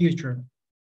near future.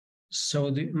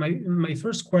 So my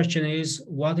first question is,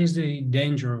 what is the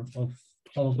danger of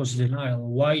Holocaust denial?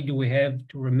 Why do we have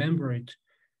to remember it?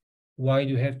 Why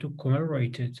do we have to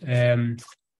commemorate it?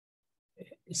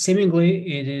 Seemingly,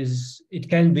 it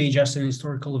can be just an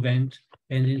historical event,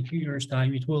 and in a few years'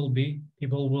 time, it will be.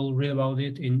 People will read about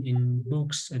it in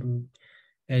books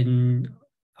and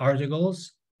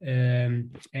articles, and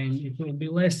it will be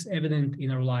less evident in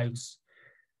our lives.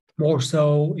 More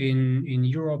so in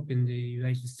Europe, in the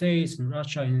United States, in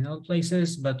Russia, and in other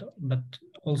places, but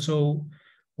also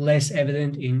less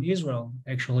evident in Israel,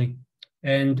 actually.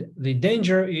 And the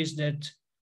danger is that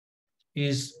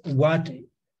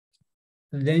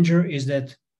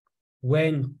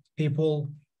when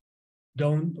people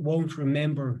won't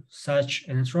remember such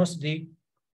an atrocity,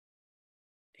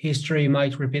 history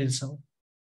might repeat itself.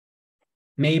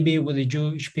 Maybe with the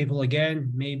Jewish people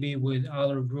again, maybe with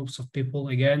other groups of people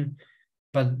again.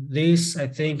 But this, I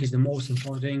think, is the most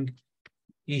important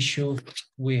issue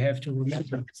we have to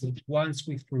remember. Once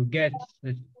we forget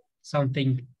that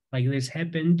something like this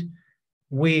happened,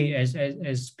 we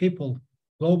as people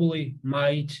globally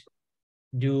might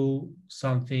do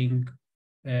something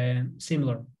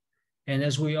similar. And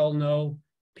as we all know,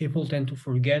 people tend to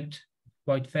forget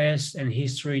quite fast, and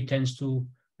history tends to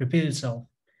repeat itself.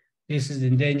 This is the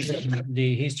danger.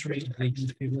 The history of the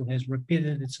Jewish people has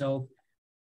repeated itself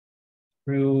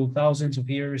through thousands of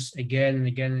years, again and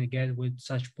again and again, with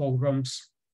such pogroms.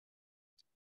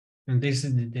 And this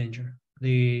is the danger.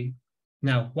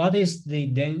 Now, what is the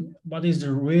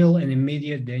real and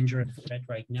immediate danger and threat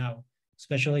right now,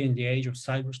 especially in the age of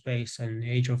cyberspace and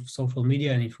the age of social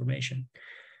media and information?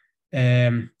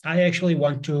 I actually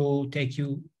want to take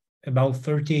you about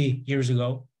 30 years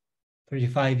ago,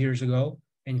 35 years ago,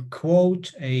 and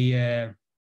quote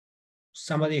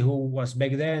somebody who was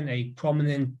back then a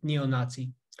prominent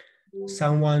neo-Nazi,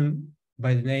 someone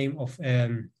by the name of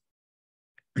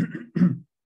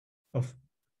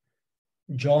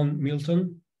John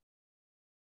Milton.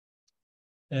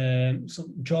 So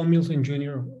John Milton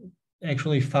Jr.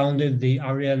 actually founded the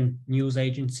Aryan News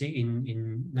Agency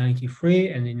in 93,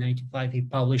 and in 95 he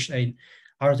published an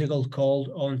article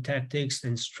called On Tactics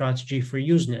and Strategy for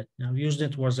Usenet. Now,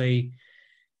 Usenet was an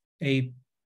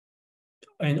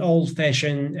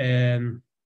old-fashioned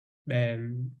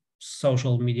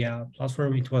social media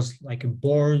platform. It was like a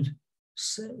board,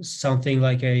 something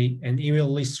like an email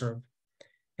listserv.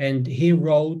 And he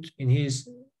wrote in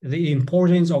the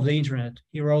importance of the internet.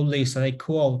 He wrote this, and I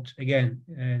quote again,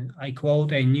 and I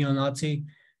quote a neo-Nazi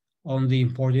on the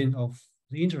importance of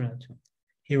the internet.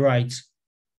 He writes,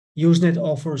 Usenet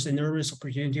offers enormous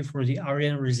opportunity for the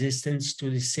Aryan resistance to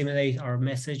disseminate our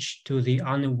message to the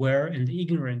unaware and the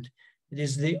ignorant. It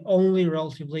is the only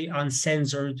relatively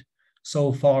uncensored,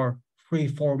 so far,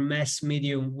 free-form mass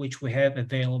medium which we have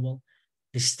available.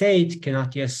 The state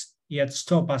cannot yet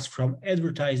stop us from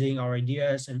advertising our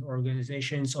ideas and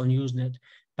organizations on Usenet,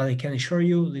 but I can assure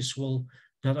you this will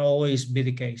not always be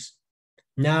the case.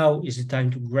 Now is the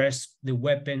time to grasp the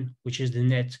weapon, which is the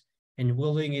net, and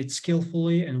wielding it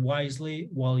skillfully and wisely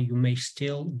while you may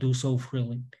still do so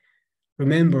freely.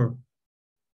 Remember,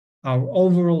 our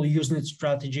overall Usenet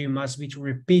strategy must be to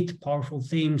repeat powerful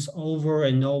themes over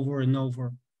and over and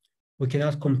over. We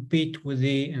cannot compete with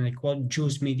the, and I quote,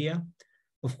 Jews media,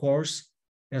 of course,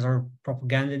 as our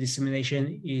propaganda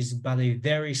dissemination is but a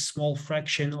very small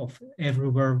fraction of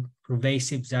everywhere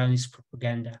pervasive Zionist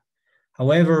propaganda.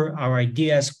 However, our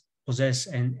ideas possess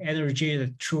an energy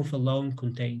that truth alone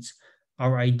contains.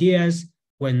 Our ideas,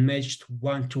 when matched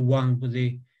one-to-one with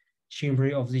the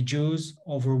chivalry of the Jews,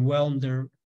 overwhelm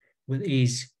them with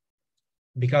ease,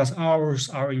 because ours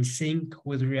are in sync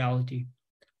with reality.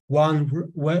 One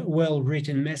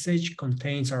well-written message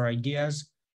contains our ideas,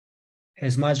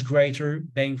 has much greater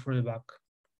bang for the buck.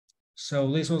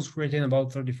 So this was written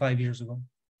about 35 years ago.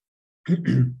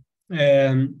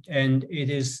 And it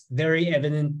is very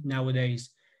evident nowadays.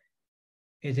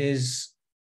 It is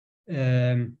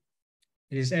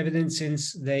evident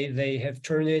since they have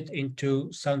turned it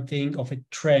into something of a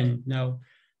trend. Now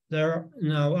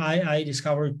I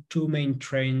discovered two main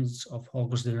trends of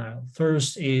Holocaust denial.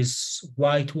 First is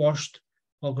whitewashed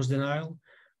Holocaust denial,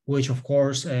 which of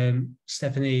course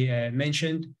Stephanie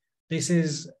mentioned. This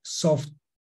is soft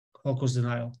Holocaust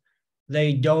denial.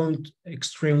 They don't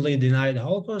extremely deny the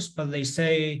Holocaust, but they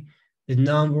say the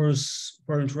numbers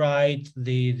weren't right,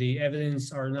 the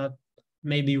evidence are not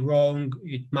maybe wrong,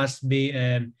 it must be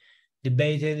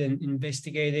debated and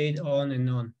investigated on and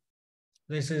on.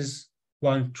 This is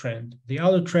one trend. The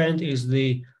other trend is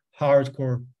the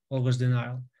hardcore Holocaust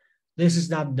denial. This is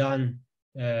not done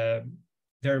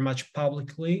very much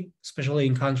publicly, especially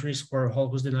in countries where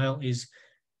Holocaust denial is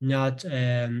not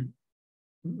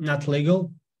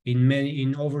legal.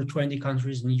 In over 20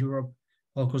 countries in Europe,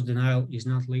 Holocaust denial is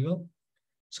not legal.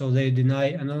 So they deny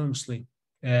anonymously.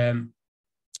 And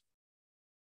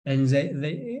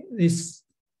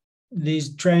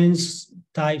these trends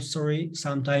types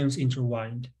sometimes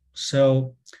intertwined.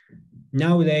 So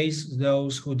nowadays,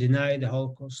 those who deny the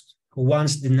Holocaust, who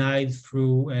once denied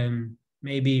through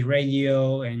maybe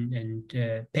radio and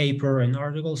paper and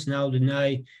articles, now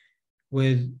deny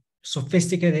with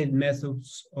sophisticated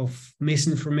methods of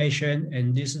misinformation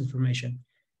and disinformation.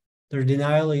 Their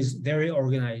denial is very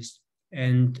organized,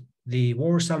 and the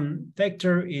worrisome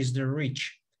factor is the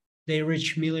reach. They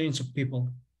reach millions of people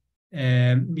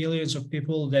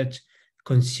that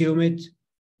consume it.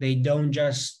 They don't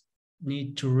just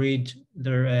need to read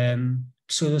their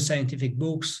pseudoscientific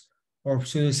books or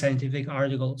pseudoscientific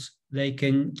articles. They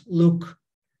can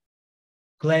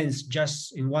glance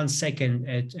just in 1 second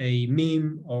at a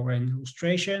meme or an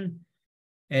illustration,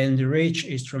 and the reach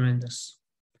is tremendous.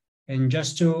 And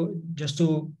just to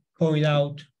point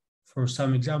out for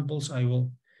some examples, I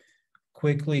will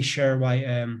quickly share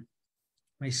my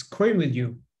screen with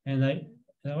you, and I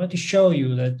want to show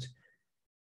you that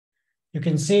you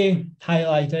can see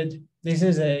highlighted. This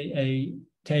is a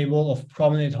table of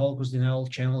prominent Holocaust denial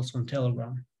channels on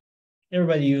Telegram.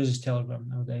 Everybody uses Telegram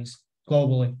nowadays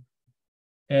globally.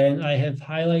 And I have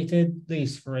highlighted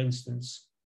this, for instance,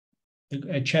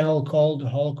 a channel called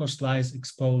Holocaust Lies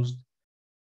Exposed.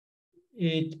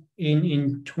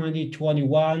 In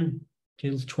 2021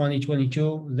 till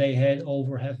 2022, they had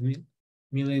over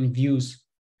 500,000 views.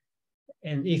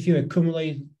 And if you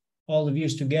accumulate all the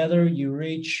views together, you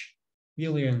reach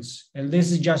billions. And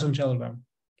this is just on Telegram.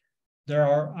 There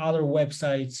are other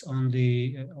websites on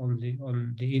the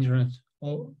internet,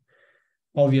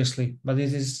 obviously, but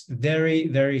this is very,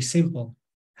 very simple.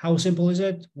 How simple is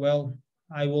it? Well,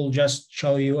 I will just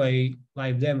show you a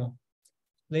live demo.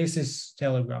 This is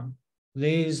Telegram.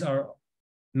 These are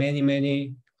many,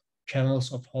 many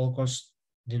channels of Holocaust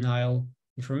denial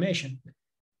information.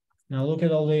 Now look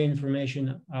at all the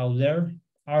information out there: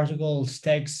 articles,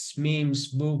 texts, memes,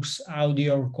 books,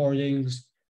 audio recordings,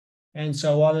 and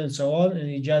so on and so on, and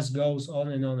it just goes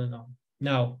on and on and on.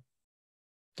 Now,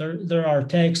 there are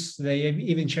texts. They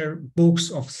even share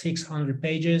books of 600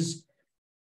 pages.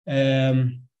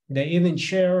 They even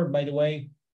share, by the way,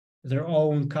 their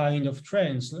own kind of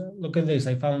trends. Look at this.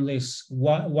 I found this.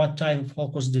 What type of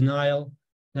Holocaust denial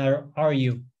are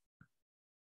you?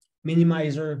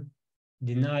 Minimizer,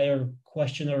 denier,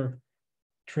 questioner,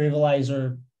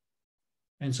 trivializer,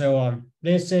 and so on.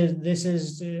 This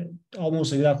is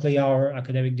almost exactly our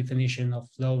academic definition of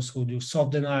those who do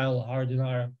soft denial, hard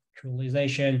denial,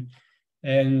 trivialization,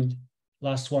 and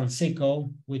last one,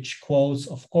 sicko, which quotes,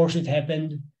 "Of course it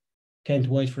happened, can't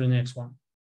wait for the next one."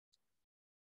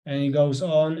 And it goes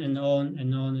on and on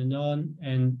and on and on.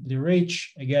 And the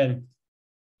rich, again,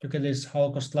 look at this: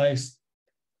 Holocaust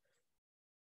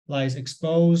lies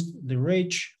exposed. The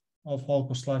rich of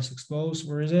Holocaust lies exposed.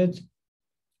 Where is it?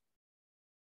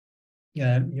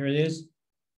 Yeah, here it is.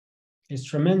 It's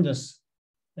tremendous.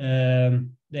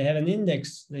 They have an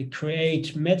index. They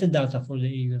create metadata for the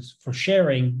users for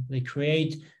sharing. They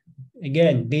create,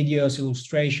 again, videos,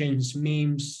 illustrations,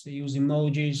 memes. They use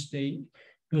emojis. They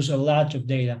use a lot of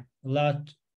data.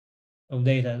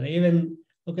 They even,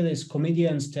 look at this: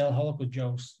 comedians tell Holocaust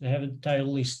jokes. They have an entire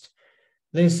list.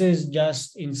 This is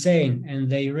just insane, and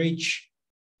they reach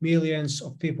millions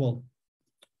of people.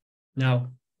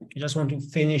 Now, I just want to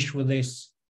finish with this.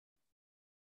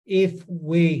 If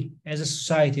we, as a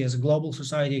society, as a global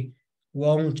society,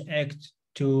 won't act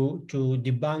to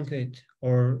debunk it,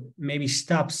 or maybe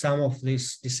stop some of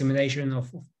this dissemination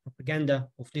of propaganda,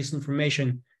 of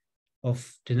disinformation,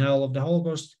 of denial of the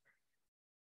Holocaust,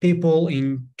 people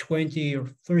in 20 or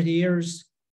 30 years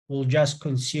will just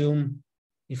consume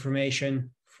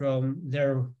information from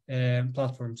their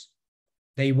platforms.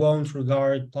 They won't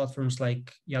regard platforms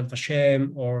like Yad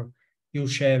Vashem or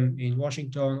Yushem in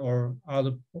Washington or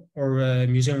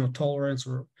Museum of Tolerance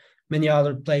or many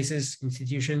other places,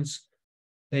 institutions.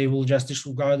 They will just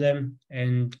disregard them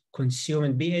and consume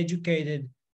and be educated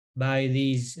by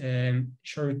these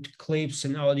short clips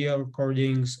and audio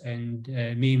recordings and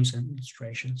memes and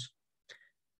illustrations.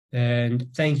 And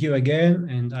thank you again,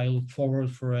 and I look forward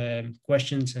for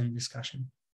questions and discussion.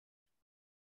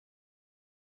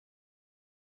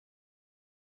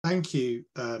 Thank you,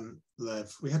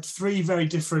 Lev. We had three very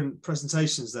different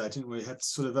presentations there, didn't we? We had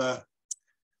sort of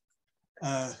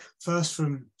first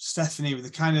from Stephanie with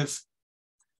a kind of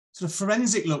sort of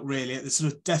forensic look really at the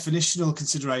sort of definitional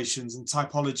considerations and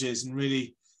typologies, and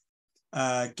really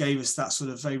gave us that sort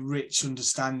of very rich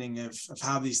understanding of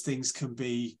how these things can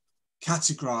be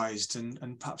categorized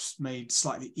and perhaps made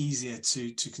slightly easier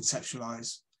to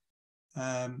conceptualize.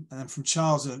 And then from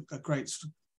Charles, a great sort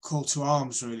of call to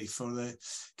arms really for the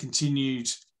continued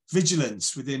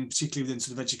vigilance particularly within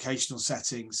sort of educational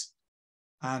settings.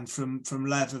 And from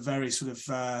Lev, a very sort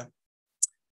of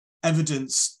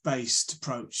evidence-based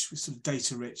approach, with sort of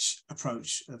data-rich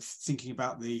approach of thinking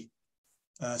about the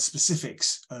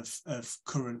specifics of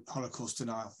current Holocaust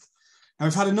denial. Now,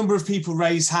 we've had a number of people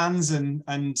raise hands and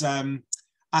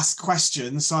ask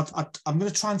questions, so I'm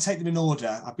going to try and take them in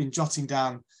order. I've been jotting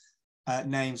down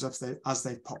names as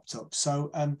they've popped up. So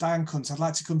Diane Kuntz, I'd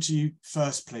like to come to you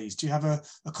first, please. Do you have a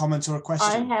comment or a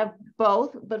question? I have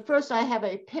both, but first I have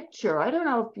a picture. I don't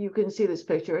know if you can see this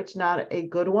picture. It's not a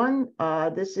good one.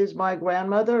 This is my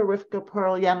grandmother, Rivka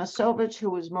Pearl Yanisovich,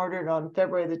 who was murdered on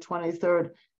February the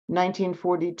 23rd,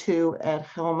 1942 at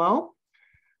Helmo.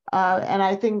 And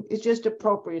I think it's just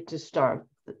appropriate to start.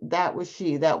 That was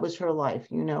she, that was her life.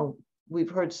 You know, we've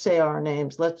heard say our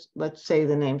names. Let's say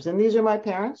the names. And these are my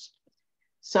parents.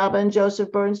 Saba and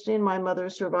Joseph Bernstein. My mother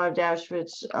survived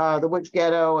Auschwitz, the Łódź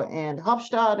Ghetto, and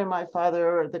Hauptstadt, and my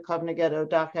father, the Kovna Ghetto,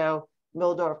 Dachau,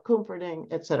 Mildorf, Kumperding,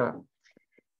 etc.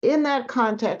 In that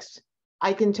context,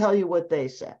 I can tell you what they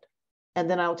said. And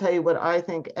then I'll tell you what I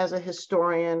think as a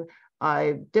historian.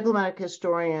 Diplomatic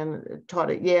historian, taught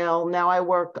at Yale. Now I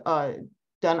work,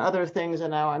 done other things,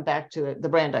 and now I'm back to the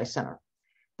Brandeis Center.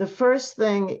 The first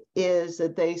thing is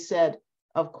that they said,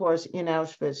 of course, in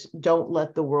Auschwitz, don't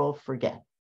let the world forget.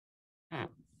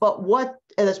 But what,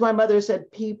 as my mother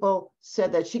said, people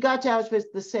said that she got to Auschwitz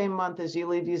the same month as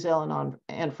Elie Wiesel and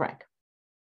Anne Frank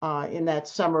in that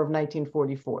summer of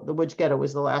 1944. The Łódź Ghetto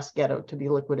was the last ghetto to be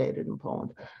liquidated in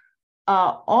Poland.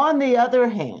 On the other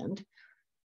hand,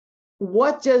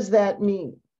 what does that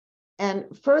mean? And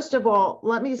first of all,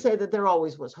 let me say that there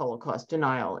always was Holocaust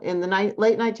denial. In the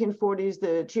late 1940s,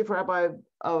 the chief rabbi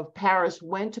of Paris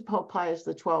went to Pope Pius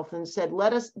XII and said,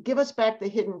 give us back the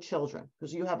hidden children,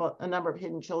 because you have a number of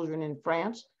hidden children in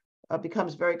France.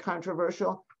 Becomes very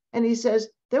controversial. And he says,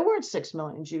 there weren't 6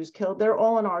 million Jews killed. They're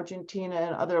all in Argentina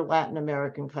and other Latin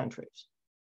American countries.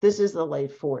 This is the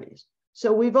late 40s.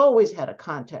 So we've always had a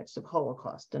context of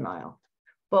Holocaust denial.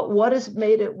 But what has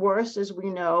made it worse, as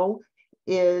we know,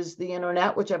 is the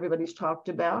internet, which everybody's talked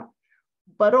about,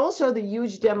 but also the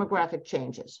huge demographic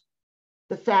changes.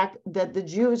 The fact that the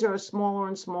Jews are a smaller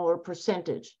and smaller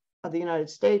percentage of the United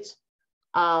States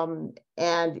and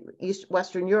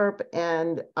Western Europe,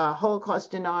 and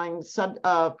Holocaust denying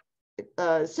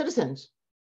citizens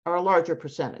are a larger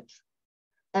percentage.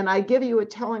 And I give you a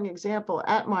telling example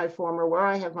at my former, where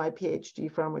I have my PhD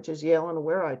from, which is Yale, and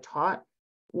where I taught,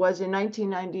 was in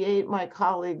 1998, my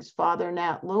colleague's father,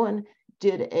 Nat Lewin,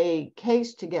 did a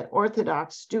case to get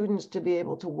Orthodox students to be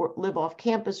able to live off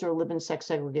campus or live in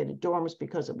sex-segregated dorms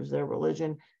because it was their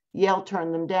religion. Yale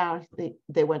turned them down.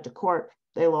 They went to court.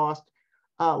 They lost.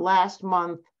 Last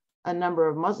month, a number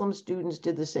of Muslim students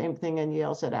did the same thing, and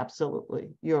Yale said,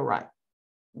 absolutely, you're right.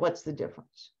 What's the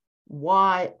difference?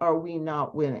 Why are we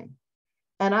not winning?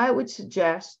 And I would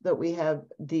suggest that we have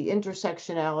the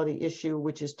intersectionality issue,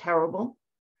 which is terrible.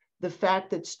 The fact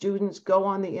that students go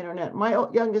on the internet. My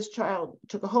youngest child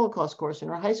took a Holocaust course in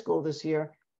her high school this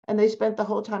year, and they spent the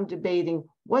whole time debating,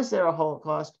 was there a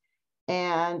Holocaust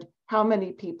and how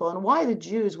many people and why the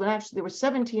Jews, when actually there were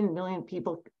 17 million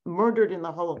people murdered in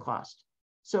the Holocaust.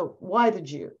 So why the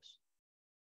Jews?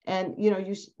 And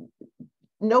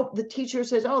the teacher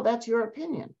says, oh, that's your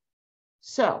opinion.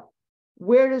 So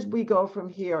where does we go from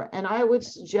here? And I would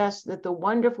suggest that the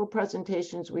wonderful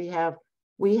presentations we have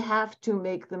to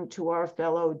make them to our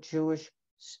fellow Jewish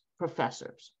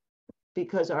professors,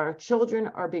 because our children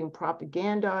are being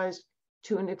propagandized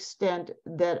to an extent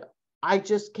that I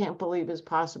just can't believe is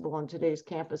possible on today's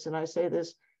campus. And I say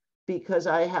this because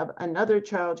I have another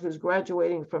child who's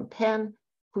graduating from Penn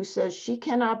who says she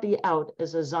cannot be out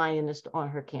as a Zionist on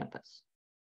her campus.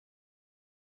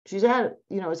 She's as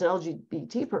an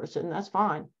LGBT person, that's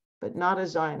fine, but not a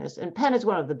Zionist. And Penn is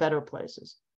one of the better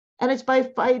places. And it's by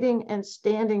fighting and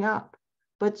standing up.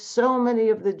 But so many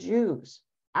of the Jews,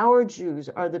 our Jews,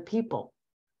 are the people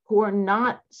who are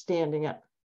not standing up.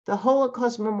 The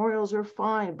Holocaust memorials are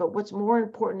fine, but what's more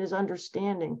important is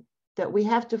understanding that we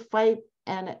have to fight.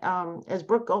 And as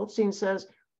Brooke Goldstein says,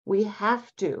 we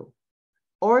have to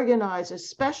organize,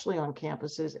 especially on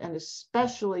campuses and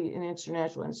especially in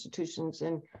international institutions.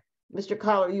 And Mr.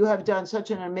 Collar, you have done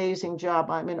such an amazing job.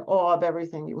 I'm in awe of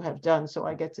everything you have done, so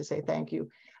I get to say thank you.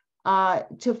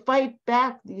 To fight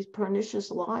back these pernicious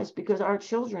lies, because our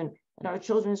children and our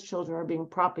children's children are being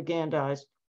propagandized,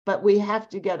 but we have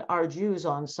to get our Jews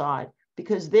on side,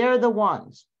 because they're the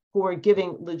ones who are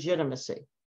giving legitimacy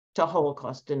to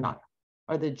Holocaust denial,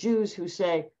 are the Jews who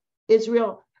say,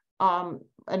 Israel,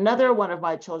 another one of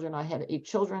my children, I have 8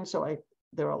 children, so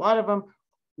there are a lot of them.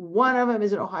 One of them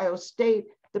is at Ohio State.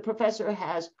 The professor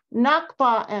has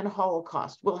Nakba and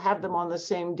Holocaust. We'll have them on the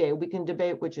same day. We can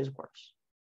debate which is worse.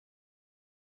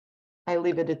 I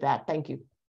leave it at that. Thank you.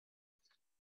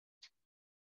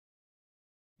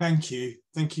 Thank you.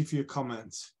 Thank you for your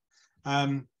comments.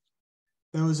 There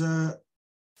was a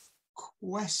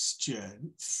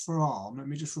question from, let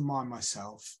me just remind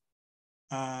myself,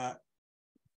 a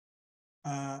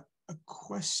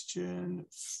question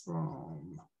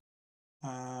from,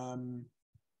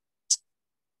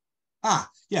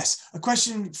 yes, a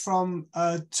question from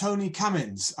Tony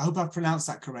Cummins. I hope I pronounced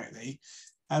that correctly.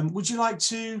 Would you like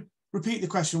to repeat the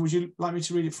question? Would you like me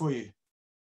to read it for you?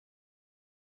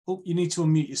 Oh, you need to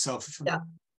unmute yourself. Yeah,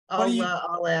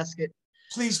 I'll ask it.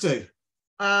 Please do.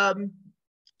 I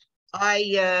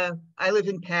live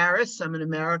in Paris. I'm an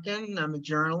American. I'm a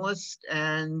journalist,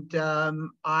 and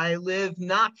I live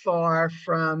not far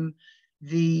from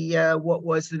the what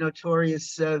was the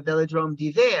notorious Velodrome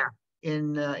d'Hiver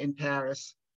in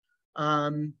Paris,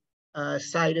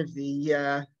 site of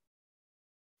the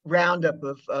roundup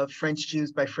of French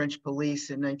Jews by French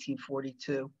police in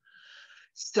 1942.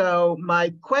 So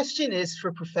my question is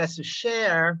for Professor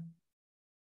Share.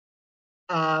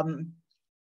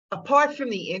 Apart from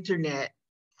the internet,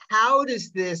 how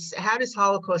does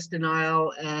Holocaust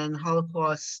denial and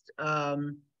Holocaust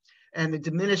and the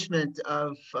diminishment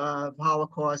of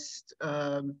Holocaust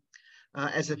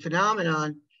as a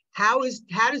phenomenon, how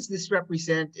does this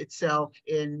represent itself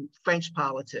in French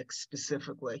politics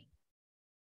specifically?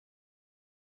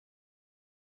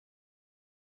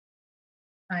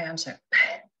 I answer.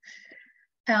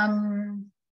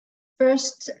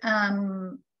 First,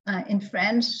 in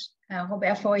France,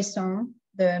 Robert Faurisson,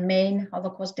 the main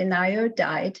Holocaust denier,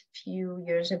 died a few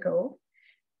years ago.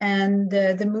 And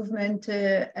the movement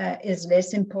is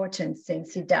less important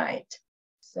since he died.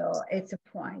 So it's a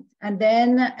point. And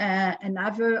then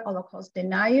another Holocaust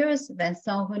denier,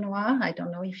 Vincent Renoir, I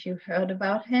don't know if you heard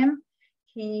about him.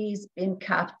 He's been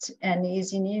capped and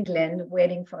he's in England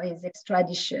waiting for his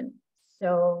extradition.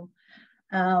 So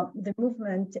the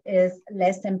movement is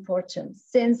less important.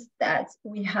 Since that,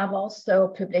 we have also a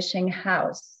publishing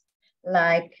house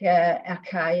like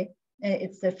Archive.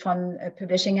 It's a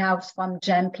publishing house from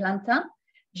Jean Plantin.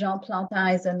 Jean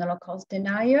Plantin is an Holocaust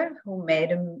denier who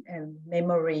made a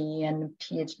memory and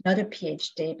not a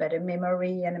PhD, but a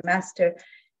memory and a master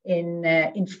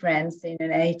in France, in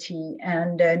Haiti,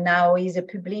 and now he's a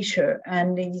publisher,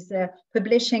 and he's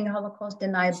publishing Holocaust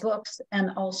denial books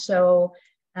and also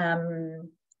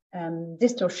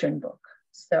distortion book,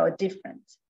 so different.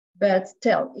 But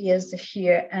still, he is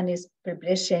here and is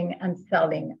publishing and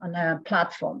selling on a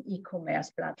platform,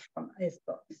 e-commerce platform, his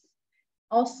books.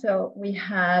 Also, we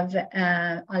have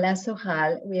Alain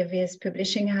Soral with his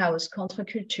publishing house,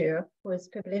 Contre-Culture, who is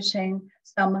publishing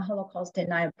some Holocaust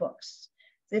denial books.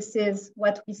 This is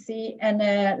what we see in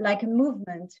like a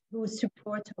movement who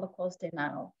support Holocaust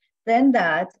denial. Then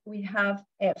that we have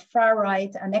a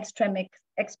far-right and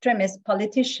extremist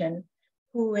politician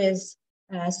who is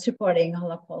supporting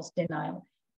Holocaust denial.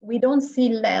 We don't see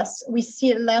less, we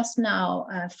see less now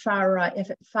far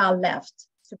left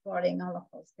supporting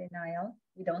Holocaust denial.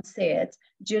 We don't see it.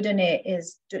 Julian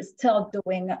is still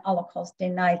doing Holocaust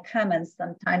denial comments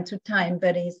from time to time,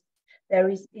 but he's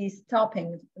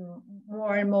stopping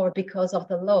more and more because of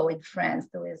the law in France,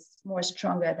 that is more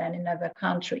stronger than in other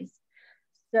countries.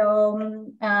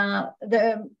 So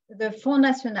the Front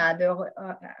National, the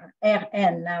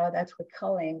RN now that we're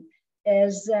calling,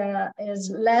 is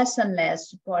less and less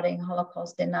supporting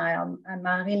Holocaust denial, and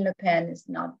Marine Le Pen is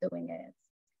not doing it.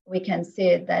 We can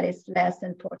see that it's less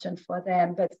important for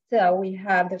them, but still we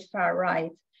have the far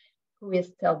right who is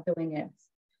still doing it.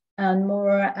 And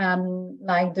more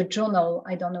like the journal,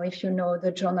 I don't know if you know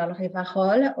the journal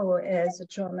Revisionism, or is a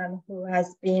journal who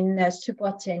has been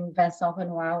supporting Vincent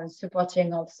Renoir and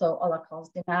supporting also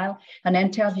Holocaust denial, and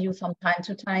interview from time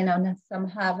to time, and some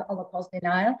have Holocaust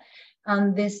denial.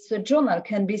 And this journal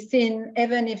can be seen,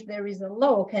 even if there is a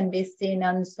law, can be seen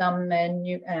on some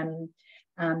new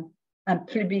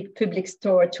public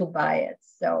store to buy it.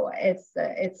 So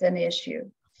it's an issue.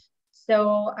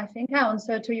 So I think I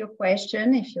answered to your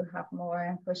question. If you have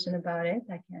more question about it,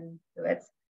 I can do it.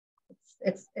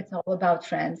 It's all about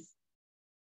trends.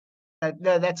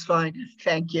 No, that's fine.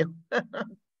 Thank you.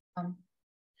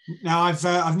 Now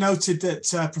I've noted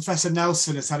that Professor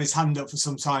Nelson has had his hand up for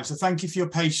some time, so thank you for your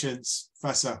patience,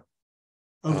 Professor.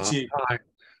 Over to you. Hi.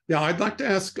 Yeah, I'd like to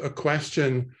ask a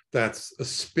question that's a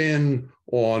spin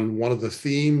on one of the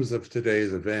themes of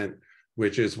today's event,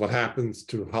 which is what happens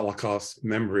to Holocaust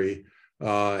memory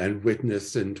and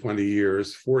witness in 20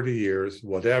 years, 40 years,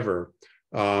 whatever.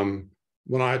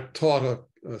 When I taught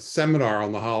a seminar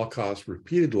on the Holocaust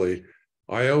repeatedly,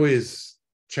 I always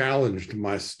challenged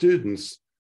my students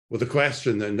with a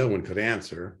question that no one could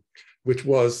answer, which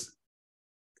was,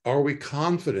 are we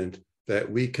confident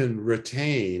that we can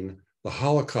retain the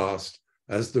Holocaust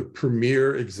as the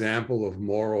premier example of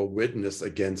moral witness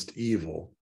against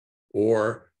evil?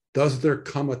 Or does there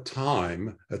come a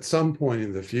time at some point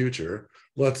in the future,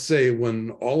 let's say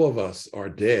when all of us are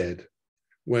dead,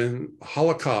 when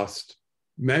Holocaust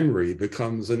memory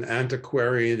becomes an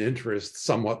antiquarian interest,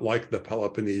 somewhat like the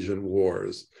Peloponnesian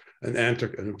Wars, an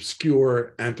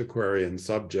obscure antiquarian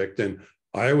subject? And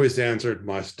I always answered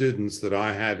my students that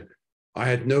I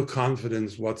had no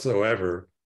confidence whatsoever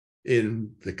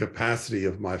in the capacity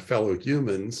of my fellow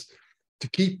humans to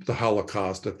keep the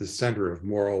Holocaust at the center of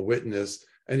moral witness,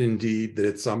 and indeed that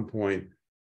at some point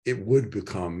it would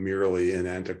become merely an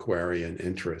antiquarian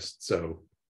interest. So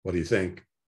what do you think?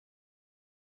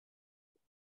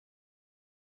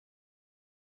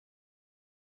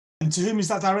 And to whom is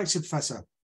that directed, Professor?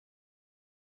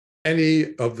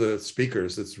 Any of the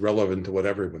speakers that's relevant to what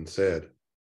everyone said.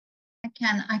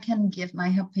 I can give my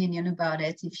opinion about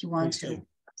it if you want to.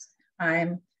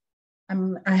 I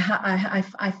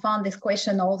found this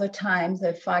question all the time,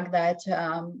 the fact that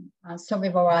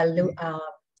survivors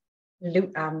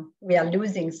we are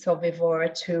losing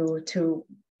survivors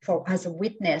as a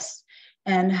witness,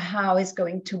 and how it's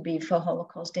going to be for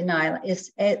Holocaust denial.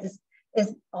 Is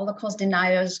Holocaust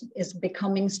deniers is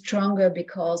becoming stronger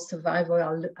because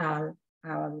survivors are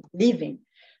leaving.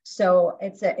 So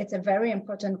it's a very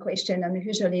important question, and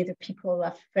usually the people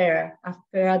are fear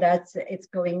that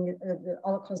the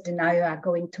Holocaust deniers are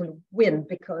going to win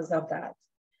because of that.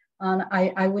 And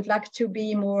I would like to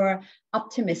be more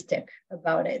optimistic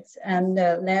about it. And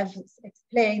Lev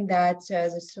explained that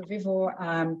the survivors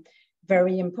are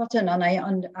very important,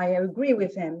 and I agree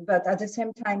with him. But at the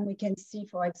same time, we can see,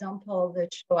 for example, the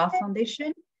Shoah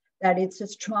Foundation, that it's a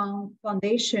strong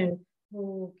foundation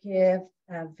who give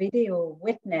video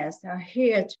witness, are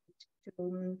here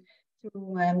to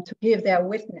give their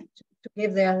witness,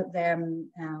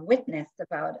 witness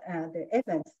about the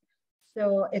events.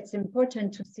 So it's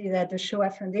important to see that the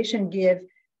Shoah Foundation give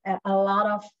a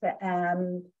lot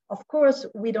of course,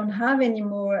 we don't have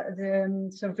anymore the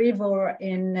survivor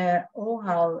in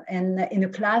oral and in a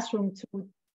classroom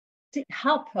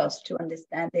help us to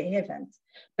understand the event.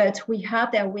 But we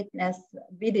have their witness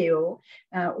video.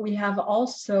 We have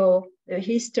also the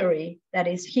history that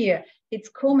is here. It's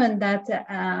common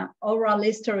that oral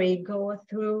history go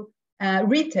through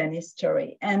written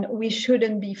history, and we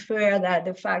shouldn't be fair that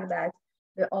the fact that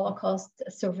the Holocaust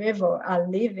survivors are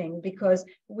living, because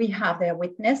we have their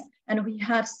witness and we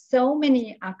have so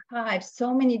many archives,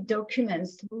 so many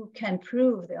documents who can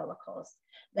prove the Holocaust,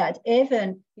 that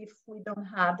even if we don't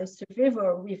have the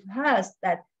survivor with us,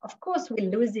 that of course we're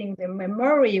losing the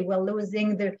memory, we're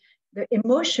losing the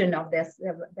emotion of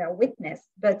their witness,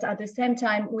 but at the same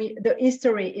time, the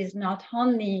history is not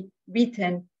only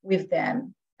written with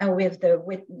them and with the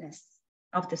witness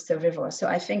of the survivor. So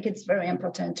I think it's very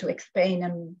important to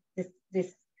explain this.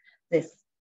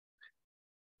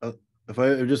 If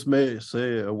I just may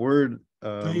say a word,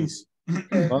 Please.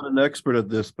 I'm not an expert at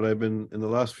this, but I've been in the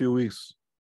last few weeks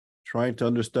trying to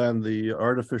understand the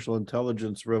artificial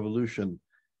intelligence revolution.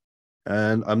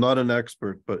 And I'm not an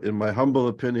expert, but in my humble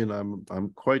opinion, I'm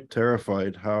quite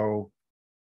terrified how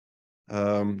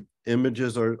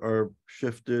images are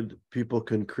shifted. People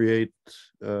can create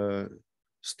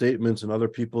statements in other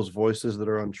people's voices that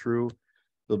are untrue.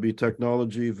 There'll be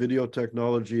technology, video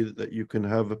technology, that you can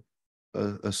have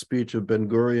a speech of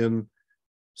Ben-Gurion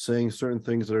saying certain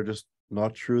things that are just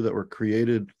not true, that were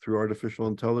created through artificial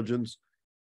intelligence.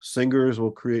 Singers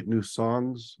will create new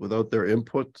songs without their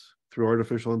input through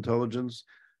artificial intelligence.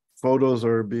 Photos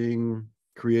are being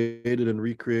created and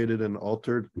recreated and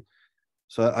altered.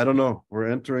 So I don't know, we're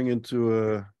entering into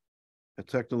a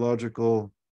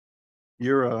technological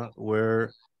era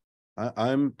where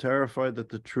I'm terrified that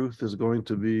the truth is going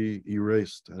to be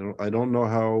erased. I don't know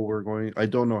how we're going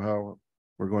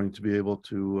to be able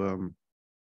to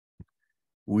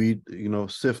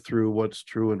sift through what's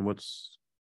true and what's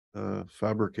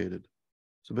fabricated.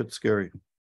 It's a bit scary.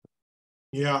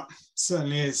 Yeah,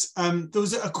 certainly is. There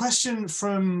was a question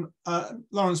from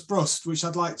Lawrence Brust, which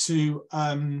I'd like to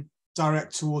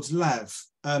direct towards Lev.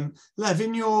 Lev,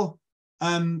 in your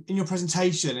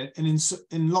presentation and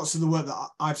in lots of the work that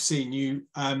I've seen,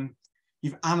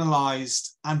 you've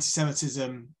analysed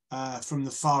anti-Semitism from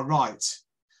the far right.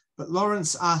 But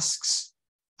Lawrence asks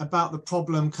about the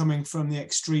problem coming from the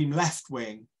extreme left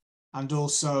wing and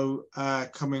also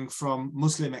coming from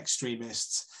Muslim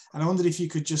extremists. And I wondered if you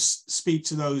could just speak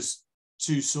to those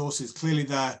two sources. Clearly,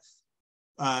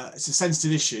 it's a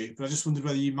sensitive issue, but I just wondered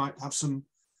whether you might have some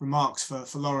remarks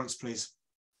for Lawrence, please.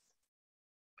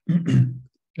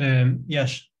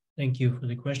 Yes, thank you for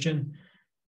the question.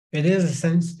 It is a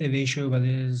sensitive issue, but it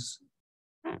is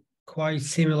quite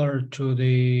similar to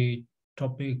the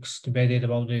topics debated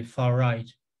about the far right.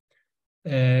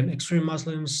 Extreme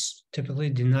Muslims typically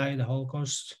deny the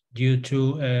Holocaust due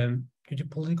to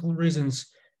political reasons.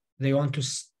 They want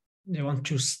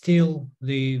to steal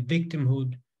the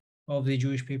victimhood of the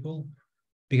Jewish people,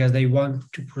 because they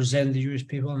want to present the Jewish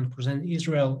people and present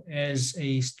Israel as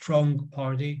a strong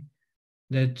party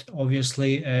that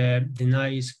obviously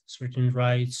denies certain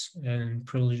rights and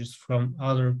privileges from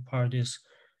other parties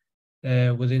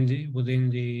within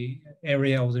the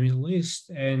area of the Middle East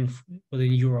and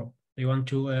within Europe. They want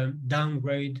to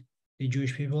downgrade the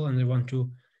Jewish people, and they want to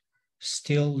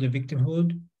steal the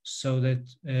victimhood so that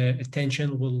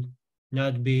attention will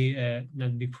not be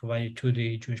provided to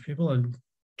the Jewish people and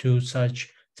to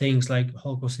such things like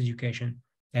Holocaust education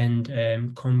and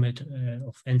combat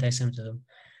of anti-Semitism.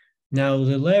 Now,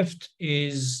 the left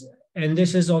is, and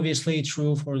this is obviously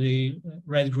true for the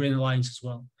Red-Green Alliance as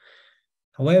well.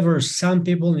 However, some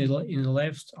people in the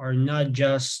left are not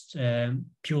just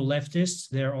pure leftists.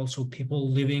 They're also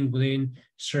people living within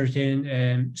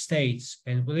certain states.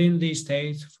 And within these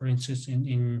states, for instance,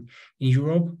 in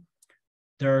Europe,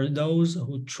 there are those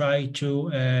who try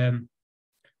to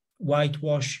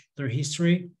whitewash their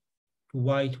history, to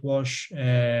whitewash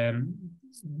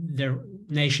their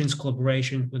nation's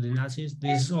collaboration with the Nazis.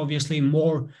 This is obviously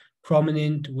more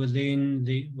prominent within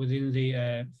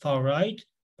the far right,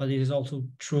 but it is also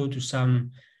true to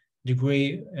some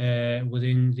degree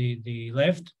within the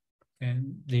left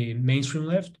and the mainstream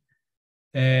left.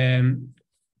 In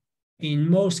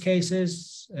most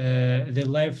cases, the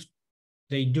left,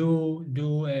 they do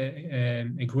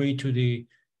agree to the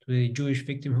Jewish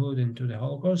victimhood and to the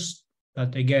Holocaust.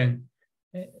 But again,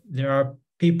 there are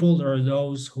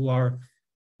those who are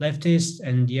leftists,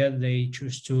 and yet they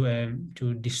choose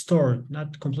to distort,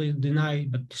 not completely deny,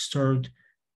 but distort,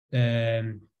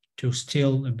 to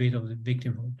steal a bit of the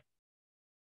victimhood.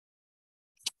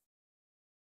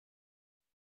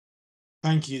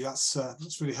 Thank you. That's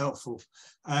really helpful.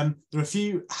 There are a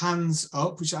few hands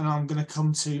up, which I'm going to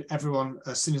come to everyone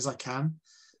as soon as I can.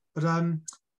 But I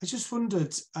just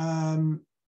wondered,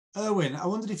 Erwin, I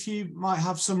wondered if you might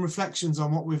have some reflections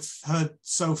on what we've heard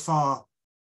so far,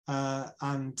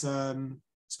 and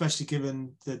especially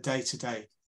given the day-to-day.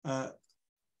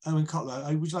 Erwin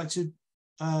Kotler, would you like to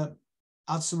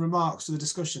add some remarks to the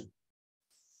discussion?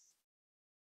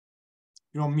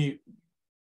 You're on mute.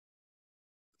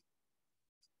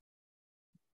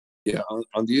 Yeah,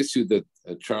 on the issue that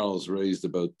Charles raised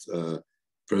about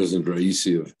President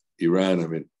Raisi of Iran, I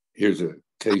mean, here's a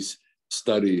case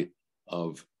study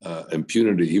of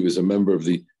impunity. He was a member of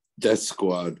the death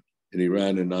squad in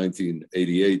Iran in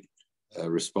 1988,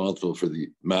 responsible for the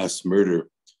mass murder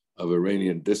of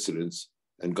Iranian dissidents,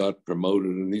 and got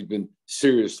promoted. And he's been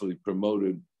seriously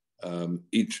promoted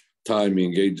each time he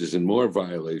engages in more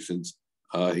violations.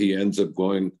 He ends up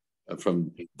going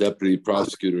from deputy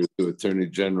prosecutor to attorney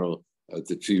general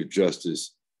to chief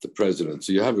justice to president.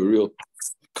 So you have a real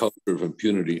culture of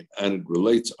impunity, and it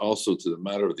relates also to the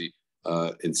matter of the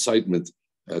incitement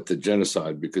to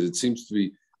genocide, because it seems to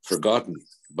be forgotten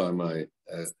by my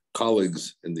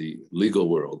colleagues in the legal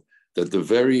world that the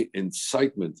very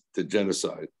incitement to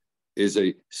genocide is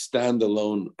a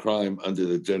standalone crime under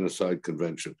the Genocide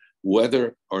Convention,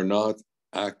 whether or not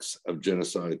acts of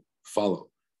genocide follow.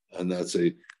 And that's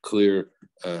a clear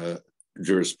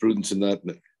jurisprudence in that,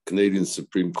 Canadian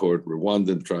Supreme Court,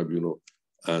 Rwandan Tribunal,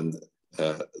 and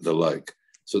the like.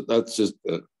 So that's just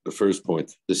the first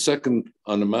point. The second,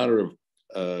 on the matter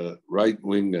of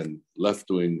right-wing and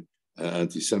left-wing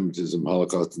anti-Semitism,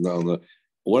 Holocaust, and all that,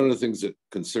 one of the things that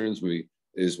concerns me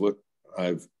is what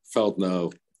I've felt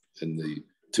now in the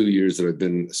 2 years that I've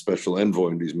been special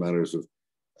envoy in these matters of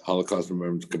Holocaust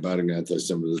remembrance, combating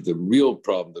anti-Semitism. The real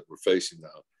problem that we're facing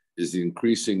now is the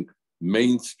increasing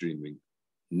mainstreaming,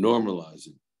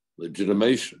 normalizing,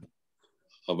 legitimation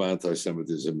of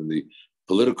anti-Semitism in the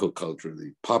political culture,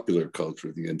 the popular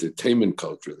culture, the entertainment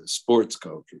culture, the sports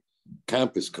culture,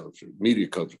 campus culture, media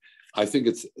culture. I think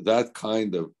it's that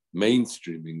kind of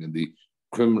mainstreaming and the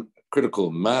critical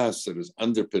mass that is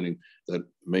underpinning that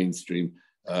mainstream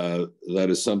that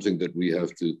is something that we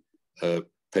have to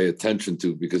pay attention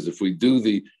to, because if we do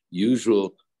the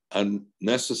usual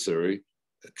unnecessary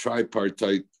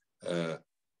tripartite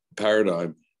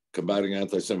paradigm, combating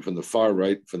anti-Semitism from the far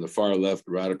right, from the far left,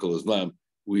 radical Islam,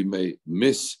 we may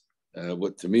miss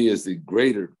what to me is the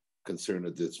greater concern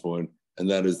at this point, and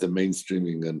that is the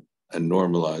mainstreaming and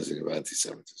normalizing of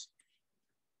anti-Semitism.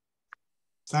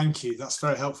 Thank you. That's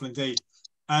very helpful indeed.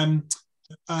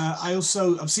 I've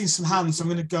seen some hands, so I'm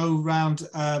going to go round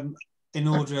in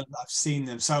order that I've seen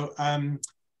them. So,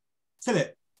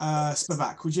 Philip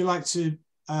Spivak, would you like to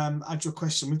add your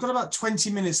question? We've got about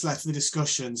 20 minutes left for the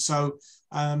discussion. So,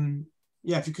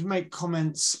 yeah, if you could make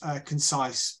comments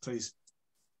concise, please.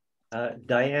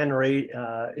 Diane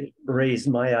raised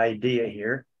my idea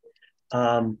here.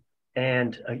 And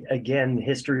again,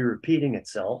 history repeating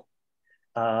itself.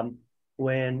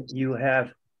 When you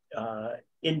have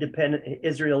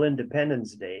Israel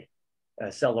Independence Day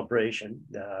celebration,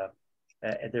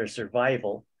 their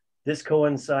survival, this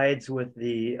coincides with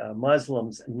the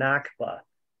Muslims' Nakba,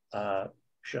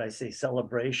 should I say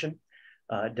celebration,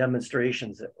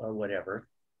 demonstrations or whatever.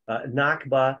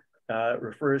 Nakba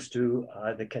refers to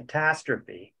the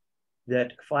catastrophe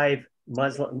that 5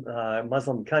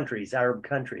 Muslim countries, Arab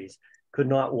countries, could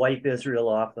not wipe Israel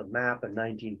off the map in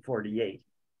 1948.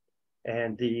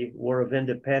 And the War of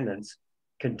Independence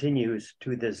continues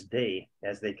to this day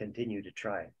as they continue to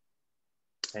try.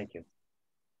 Thank you.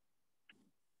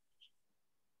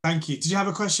 Thank you. Did you have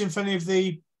a question for any of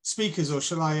the speakers, or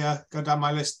shall I go down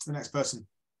my list to the next person?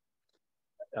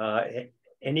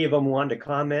 Any of them want to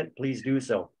comment, please do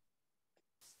so.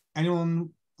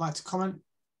 Anyone like to comment?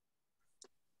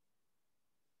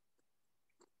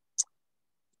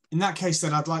 In that case,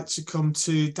 then I'd like to come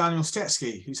to Daniel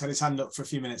Stetsky, who's had his hand up for a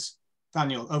few minutes.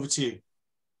 Daniel, over to you.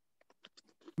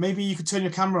 Maybe you could turn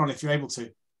your camera on if you're able to.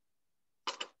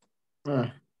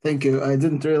 Thank you. I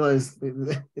didn't realize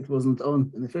it wasn't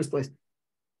on in the first place.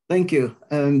 Thank you.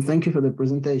 Thank you for the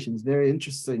presentation. It's very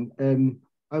interesting.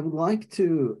 I would like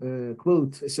to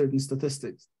quote a certain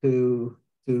statistics to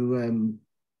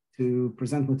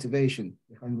present motivation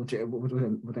behind what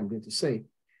I'm going to say.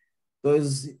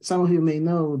 Because some of you may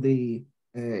know the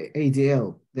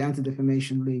ADL, the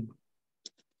Anti-Defamation League,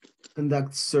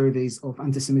 conducts surveys of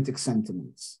anti-Semitic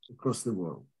sentiments across the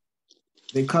world.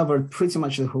 They covered pretty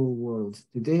much the whole world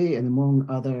today, and among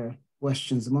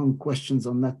questions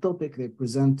on that topic, they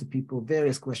present to people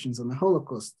various questions on the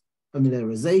Holocaust,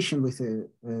 familiarization with the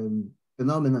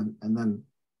phenomenon, and then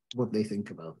what they think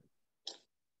about it.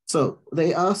 So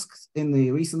they asked in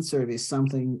the recent survey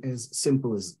something as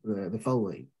simple as the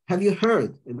following. Have you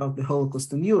heard about the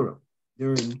Holocaust in Europe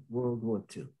during World War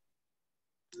II?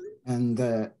 And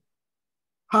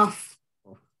half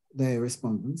of the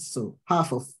respondents, so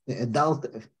half of the adult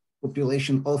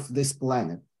population of this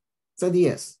planet, said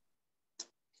yes.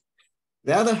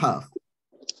 The other half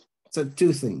said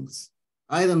two things.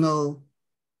 I don't know,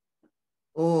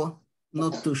 or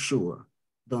not too sure,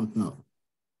 don't know.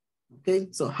 Okay,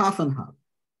 so half and half.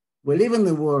 We live in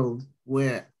a world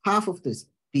where half of these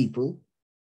people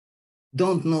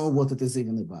don't know what it is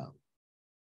even about.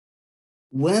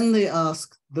 When they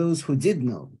asked those who did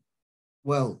know,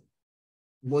 well,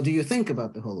 what do you think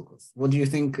about the Holocaust? What do you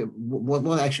think,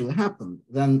 what actually happened?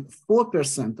 Then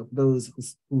 4% of those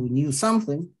who knew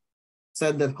something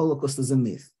said that Holocaust is a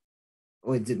myth,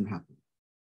 or it didn't happen.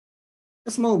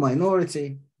 A small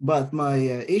minority, but my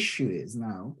issue is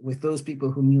now with those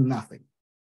people who knew nothing.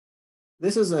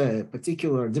 This is a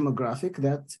particular demographic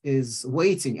that is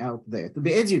waiting out there to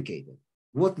be educated.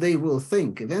 What they will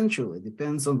think eventually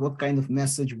depends on what kind of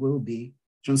message will be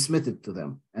transmitted to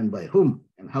them and by whom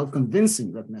and how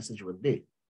convincing that message would be.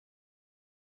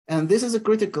 And this is a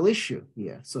critical issue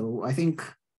here. So I think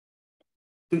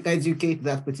to educate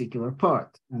that particular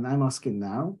part, and I'm asking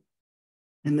now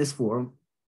in this forum,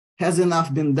 has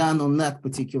enough been done on that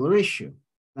particular issue?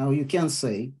 Now you can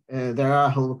say there are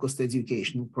Holocaust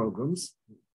educational programs,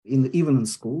 even in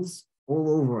schools all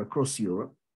over across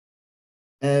Europe.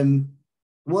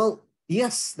 Well,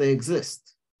 yes, they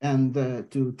exist. And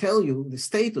to tell you the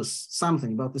status,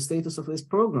 something about the status of these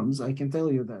programs, I can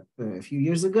tell you that a few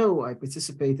years ago, I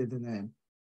participated in a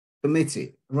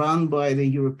committee run by the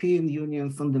European Union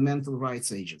Fundamental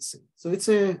Rights Agency. So it's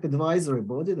an advisory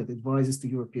body that advises the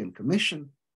European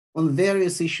Commission on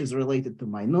various issues related to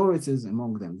minorities,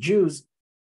 among them Jews.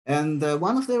 And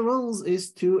one of their roles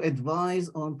is to advise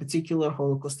on particular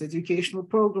Holocaust educational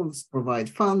programs, provide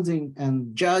funding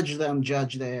and judge them,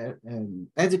 judge their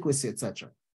adequacy,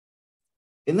 etc.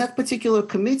 In that particular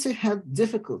committee had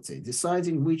difficulty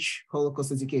deciding which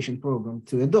Holocaust education program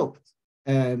to adopt.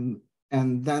 And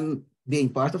then being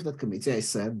part of that committee, I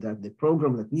said that the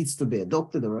program that needs to be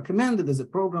adopted or recommended is a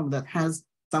program that has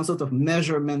some sort of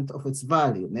measurement of its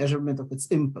value, measurement of its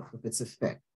impact, of its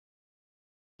effect.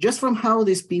 Just from how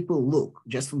these people look,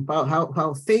 just from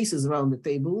how faces around the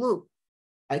table look,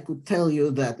 I could tell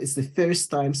you that it's the first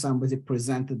time somebody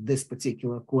presented this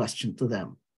particular question to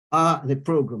them. Are the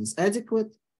programs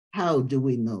adequate? How do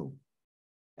we know?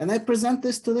 And I present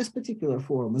this to this particular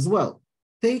forum as well.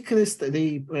 Take this,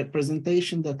 the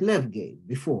presentation that Lev gave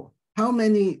before. How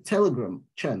many Telegram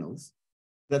channels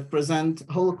that present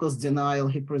Holocaust denial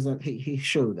he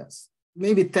showed us?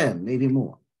 Maybe 10, maybe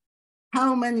more.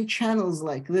 How many channels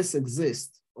like this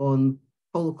exist on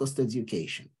Holocaust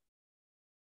education?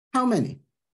 How many?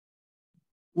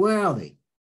 Where are they?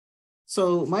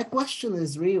 So my question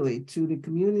is really to the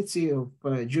community of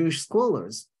Jewish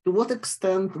scholars, to what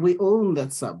extent we own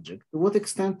that subject, to what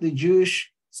extent the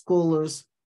Jewish scholars,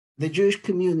 the Jewish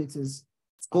communities,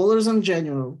 scholars in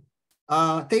general,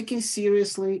 are taking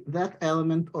seriously that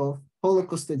element of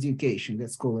Holocaust education,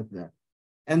 let's call it that,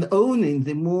 and owning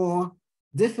the more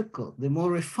difficult, the more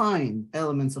refined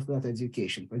elements of that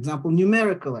education. For example,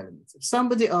 numerical elements. If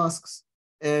somebody asks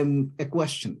a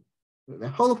question, a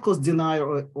Holocaust denier,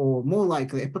 or more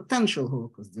likely a potential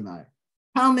Holocaust denier,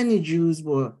 how many Jews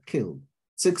were killed?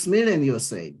 6 million, you're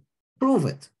saying. Prove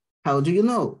it. How do you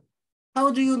know?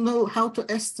 How do you know how to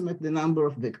estimate the number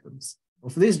of victims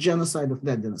of this genocide, of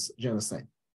that genocide?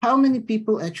 How many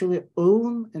people actually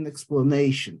own an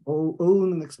explanation or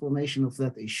own an explanation of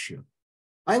that issue?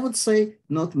 I would say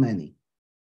not many.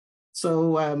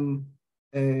 So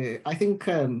I think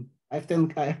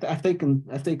I've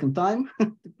taken time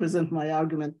to present my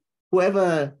argument.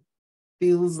 Whoever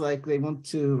feels like they want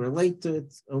to relate to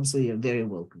it, obviously you're very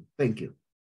welcome. Thank you.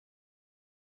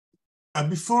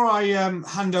 Before I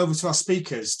hand over to our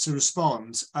speakers to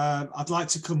respond, I'd like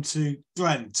to come to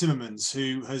Glenn Timmermans,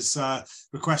 who has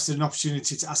requested an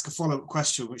opportunity to ask a follow-up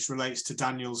question which relates to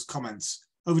Daniel's comments.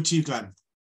 Over to you, Glenn.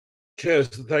 Cheers.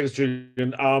 Thanks,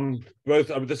 Julian.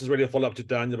 This is really a follow-up to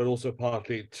Daniel, but also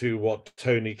partly to what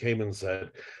Tony Kamen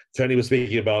said. Tony was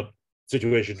speaking about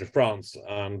situations in France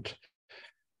and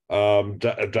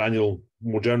Daniel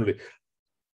more generally.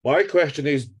 My question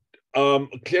is,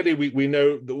 clearly we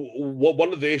know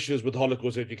one of the issues with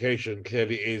Holocaust education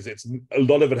clearly is a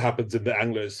lot of it happens in the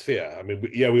Anglosphere. I mean,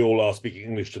 we all are speaking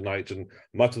English tonight, and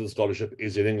much of the scholarship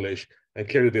is in English, and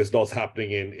clearly there's lots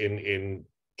happening in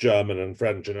German and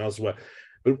French and elsewhere.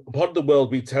 But part of the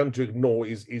world we tend to ignore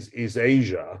is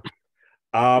Asia.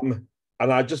 And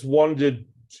I just wondered,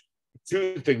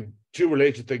 two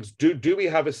related things. Do we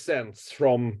have a sense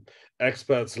from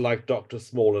experts like Dr.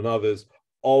 Small and others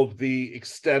of the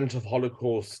extent of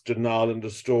Holocaust denial and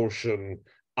distortion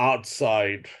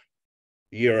outside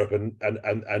Europe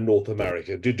and North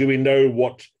America? Do we know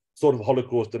what sort of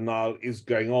Holocaust denial is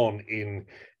going on in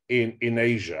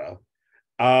Asia?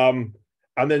 And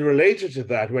then related to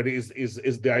that, when is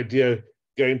the idea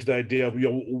going to the idea of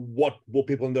what will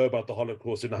people know about the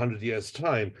Holocaust in 100 years'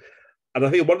 time? And I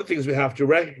think one of the things we have to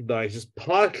recognize is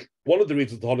one of the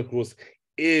reasons the Holocaust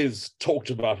is talked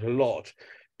about a lot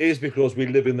is because we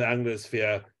live in the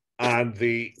Anglosphere, and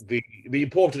the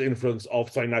important influence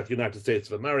of something like the United States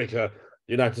of America,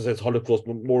 the United States Holocaust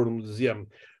Memorial Museum.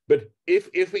 But if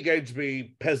we're going to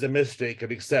be pessimistic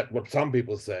and accept what some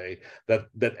people say, that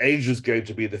Asia is going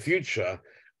to be the future,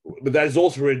 but that is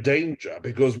also a danger,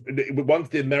 because once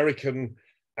the American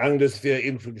Anglosphere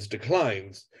influence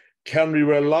declines, can we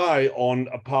rely on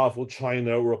a powerful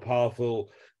China or a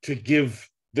powerful to give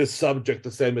this subject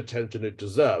the same attention it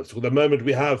deserves? For the moment,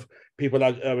 we have people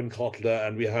like Erwin Kotler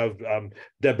and we have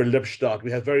Deborah Lipstadt.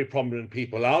 We have very prominent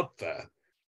people out there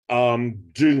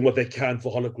doing what they can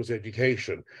for Holocaust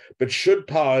education. But should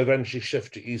power eventually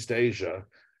shift to East Asia,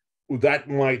 that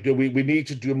might do. We need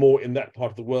to do more in that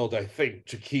part of the world, I think,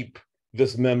 to keep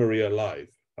this memory alive.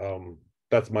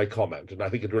 That's my comment, and I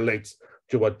think it relates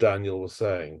to what Daniel was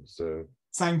saying. So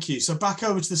thank you. So back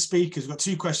over to the speakers. We've got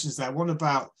two questions there. One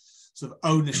about sort of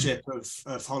ownership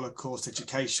of Holocaust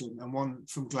education, and one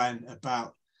from Glenn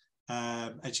about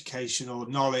education or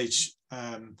knowledge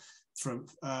from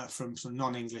some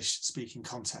non-English speaking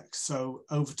context. So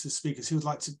over to the speakers. Who would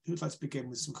like to begin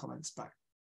with some comments back?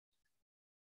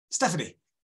 Stephanie,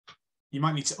 you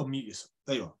might need to unmute yourself.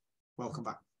 There you are. Welcome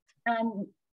back.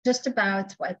 Just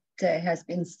about what has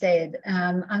been said,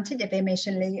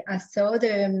 Anti-Defamation League. I saw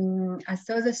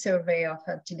the survey of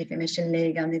Anti-Defamation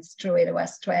League, and it's true, it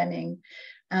was training.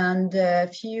 And a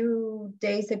few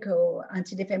days ago,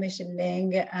 Anti-Defamation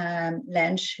League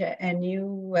launched a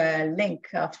new link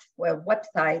of a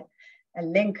website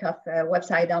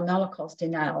on Holocaust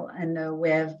denial, and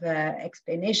with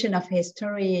explanation of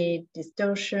history,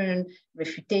 distortion,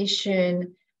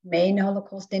 refutation, main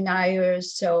Holocaust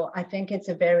deniers. So I think it's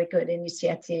a very good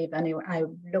initiative, and I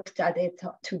looked at it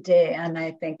today, and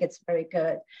I think it's very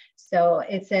good. So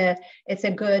it's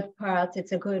a good part.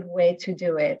 It's a good way to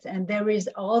do it. And there is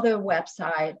other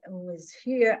website who is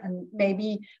here, and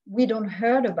maybe we don't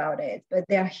heard about it, but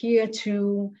they're here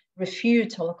to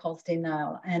refute Holocaust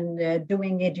denial and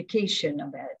doing education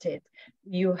about it.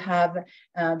 You have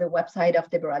the website of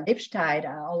Deborah Lipstadt,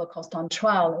 Holocaust on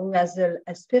Trial, who has a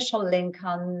special link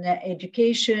on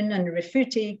education and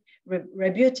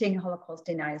rebuting Holocaust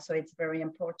denial. So it's very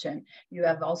important. You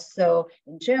have also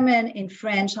in German, in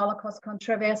French, Holocaust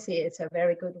Controversy. It's a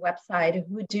very good website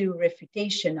who do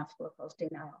refutation of Holocaust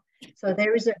denial. So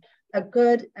there is a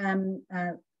good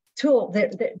tool.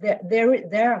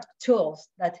 There are tools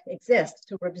that exist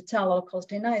to rebut Holocaust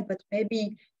denial, but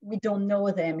maybe we don't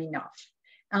know them enough.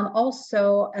 And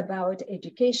also about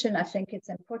education, I think it's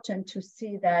important to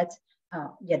see that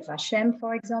Yad Vashem,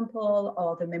 for example,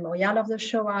 or the Memorial of the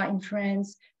Shoah in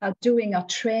France are doing a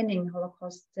training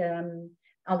Holocaust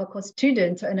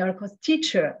student and Holocaust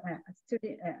teacher,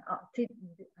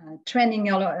 training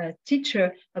a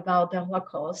teacher about the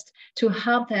Holocaust to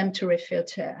help them to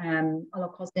refute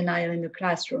Holocaust denial in the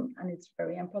classroom. And it's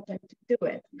very important to do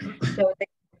it. So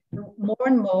more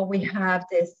and more we have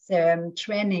this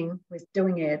training with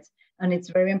doing it, and it's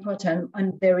very important.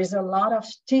 And there is a lot of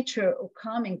teachers who are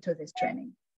coming to this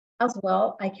training. As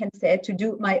well, I can say, to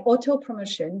do my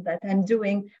auto-promotion that I'm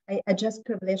doing, I just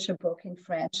published a book in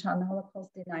French on Holocaust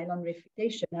denial and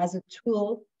refutation as a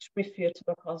tool to refute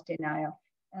Holocaust denial.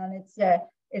 And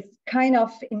it's kind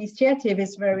of initiative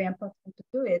is very important to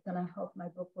do it. And I hope my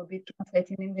book will be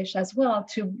translated in English as well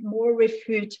to more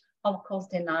refute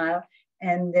Holocaust denial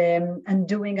and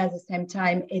doing at the same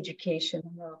time education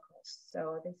on Holocaust.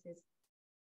 So this is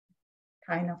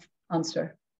kind of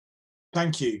answer.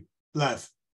 Thank you. Lev.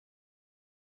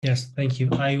 Yes, thank you.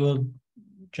 I will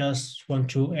just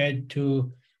want to add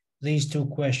to these two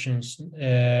questions.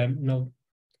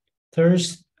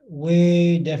 First,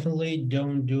 we definitely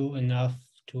don't do enough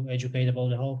to educate about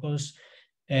the Holocaust,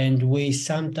 and we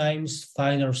sometimes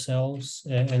find ourselves,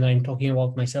 and I'm talking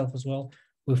about myself as well,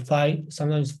 we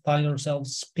sometimes find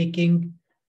ourselves speaking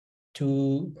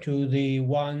to the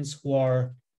ones who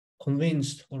are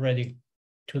convinced already,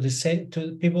 to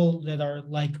people that are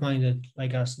like-minded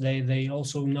like us. They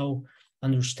also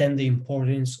understand the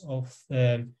importance of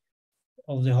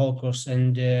of the Holocaust.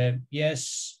 And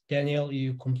yes, Daniel,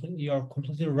 you are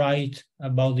completely right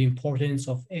about the importance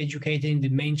of educating the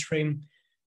mainstream,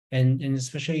 and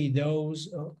especially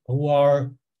those who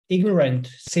are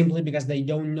ignorant simply because they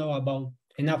don't know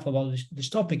enough about this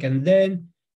topic. And then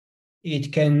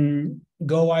it can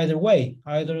go either way.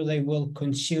 Either they will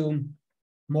consume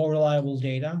more reliable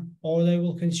data, or they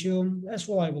will consume less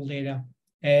reliable data.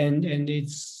 And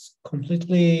it's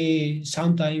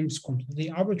sometimes completely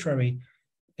arbitrary.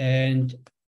 And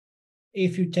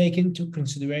if you take into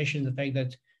consideration the fact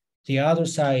that the other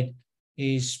side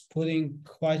is putting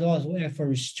quite a lot of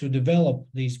efforts to develop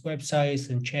these websites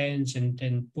and chants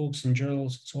and books and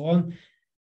journals and so on,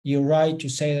 you're right to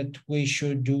say that we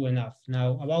should do enough.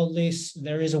 Now, about this,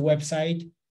 there is a website,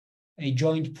 a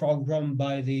joint program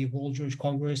by the World Jewish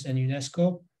Congress and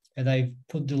UNESCO, and I've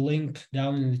put the link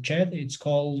down in the chat. It's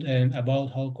called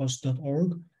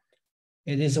aboutholocaust.org.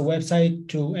 It is a website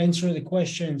to answer the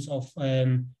questions of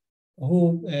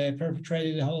who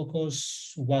perpetrated the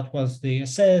Holocaust, what was the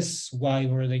SS, why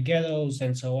were the ghettos,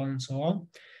 and so on and so on.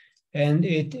 And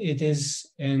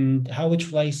and how it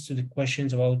relates to the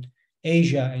questions about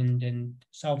Asia and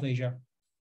South Asia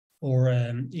or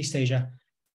East Asia.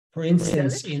 For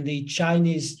instance, in the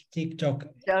Chinese TikTok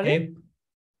app,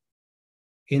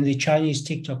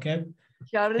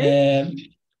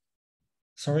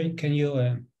 sorry, can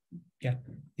you,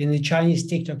 in the Chinese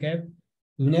TikTok app,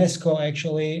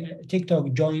 UNESCO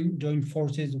TikTok joined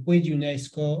forces with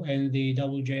UNESCO and the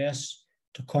WJS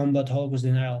to combat Holocaust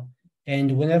denial.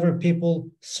 And whenever people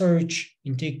search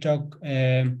in TikTok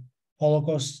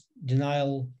Holocaust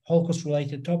denial,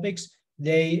 Holocaust-related topics,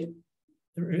 they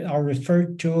are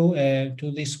referred to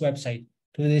this website,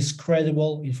 to this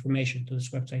credible information, to this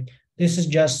website. This is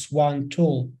just one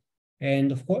tool,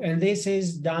 and of course, and this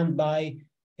is done by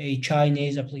a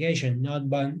Chinese application, not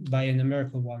by an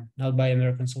American one, not by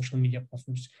American social media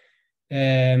platforms.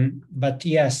 But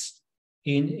yes,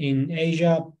 in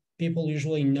Asia, people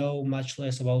usually know much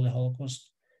less about the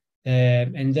Holocaust,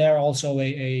 and they're also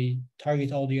a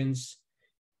target audience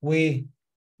we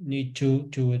need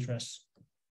to address.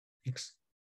 Thanks.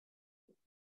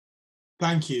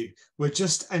 Thank you. We're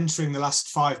just entering the last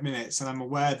 5 minutes, and I'm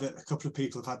aware that a couple of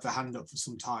people have had their hand up for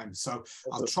some time, so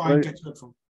I'll try and get to it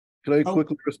from. Can I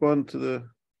quickly respond to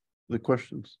the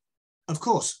questions? Of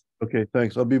course. Okay,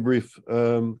 thanks. I'll be brief.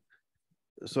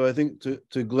 So I think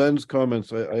to Glenn's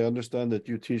comments, I understand that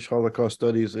you teach Holocaust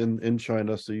studies in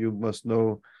China, so you must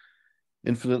know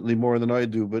infinitely more than I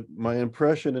do. But my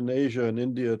impression in Asia and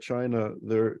India, China,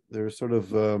 there's sort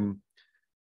of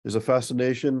there's a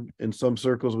fascination in some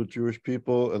circles with Jewish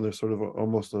people, and there's sort of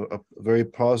almost a very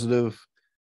positive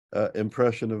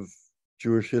impression of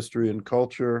Jewish history and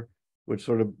culture, which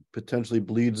sort of potentially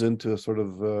bleeds into a sort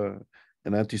of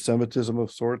an anti-Semitism of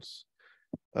sorts.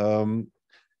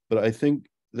 But I think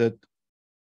that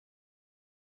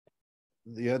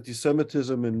the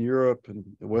anti-Semitism in Europe and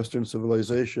Western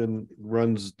civilization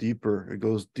runs deeper. It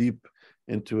goes deep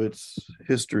into its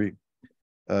history,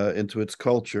 into its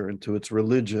culture, into its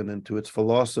religion, into its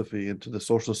philosophy, into the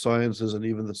social sciences, and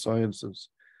even the sciences.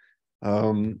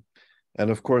 And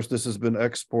of course, this has been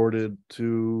exported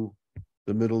to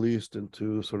the Middle East and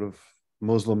to sort of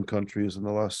Muslim countries in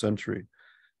the last century.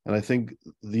 And I think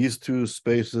these two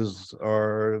spaces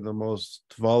are the most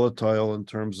volatile in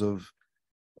terms of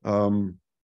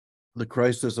the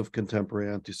crisis of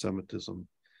contemporary anti-Semitism.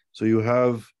 So you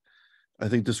have, I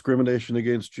think, discrimination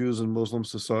against Jews in Muslim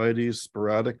societies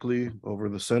sporadically over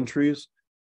the centuries,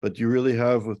 but you really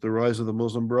have, with the rise of the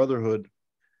Muslim Brotherhood,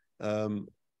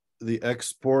 the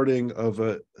exporting of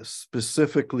a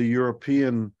specifically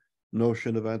European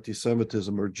notion of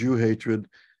anti-Semitism or Jew hatred,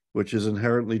 which is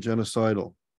inherently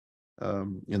genocidal,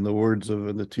 in the words of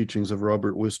and the teachings of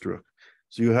Robert Wistrach.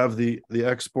 So you have the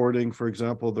exporting, for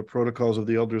example, the Protocols of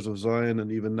the Elders of Zion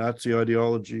and even Nazi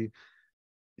ideology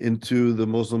into the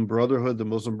Muslim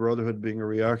Brotherhood being a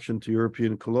reaction to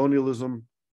European colonialism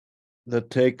that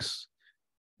takes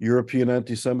European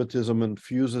anti-Semitism and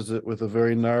fuses it with a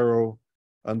very narrow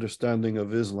understanding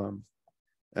of Islam.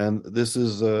 And this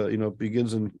is,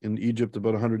 begins in Egypt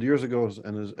about 100 years ago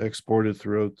and is exported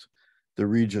throughout the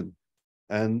region.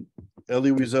 And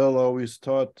Elie Wiesel always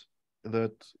taught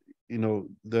that,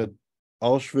 that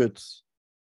Auschwitz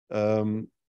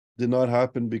did not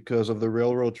happen because of the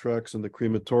railroad tracks and the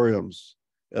crematoriums.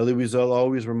 Elie Wiesel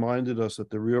always reminded us that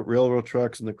the railroad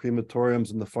tracks and the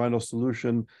crematoriums and the final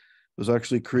solution was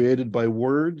actually created by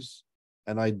words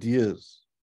and ideas.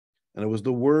 And it was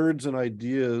the words and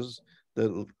ideas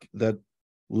that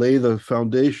lay the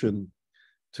foundation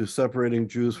to separating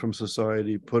Jews from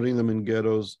society, putting them in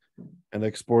ghettos, and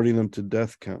exporting them to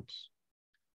death camps.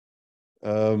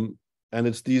 And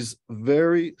it's these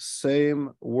very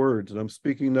same words, and I'm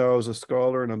speaking now as a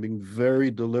scholar and I'm being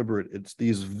very deliberate. It's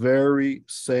these very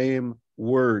same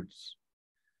words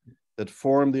that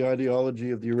form the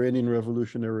ideology of the Iranian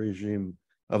revolutionary regime,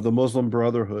 of the Muslim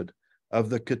Brotherhood, of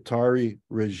the Qatari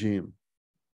regime,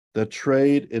 that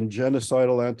trade in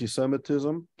genocidal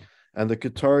anti-Semitism. And the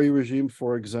Qatari regime,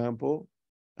 for example,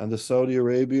 and the Saudi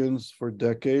Arabians for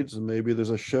decades, and maybe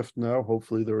there's a shift now,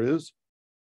 hopefully there is,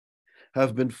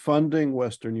 have been funding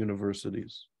Western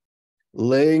universities,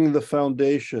 laying the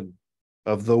foundation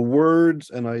of the words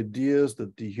and ideas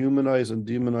that dehumanize and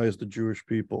demonize the Jewish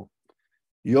people.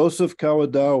 Yosef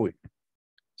Qaradawi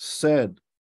said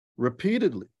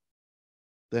repeatedly,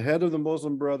 the head of the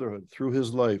Muslim Brotherhood through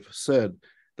his life said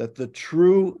that the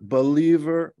true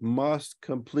believer must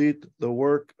complete the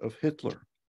work of Hitler.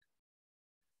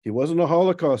 He wasn't a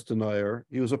Holocaust denier,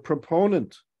 he was a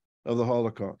proponent of the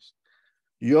Holocaust.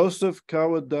 Yosef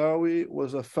Qaradawi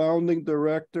was a founding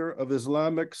director of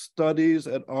Islamic studies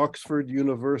at Oxford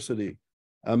University,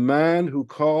 a man who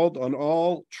called on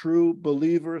all true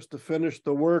believers to finish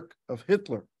the work of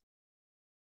Hitler.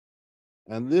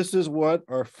 And this is what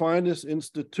our finest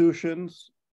institutions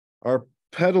are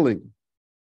peddling.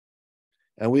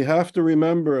 And we have to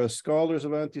remember, as scholars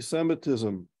of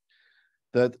anti-Semitism,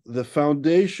 that the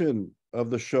foundation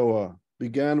of the Shoah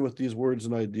began with these words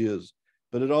and ideas,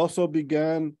 but it also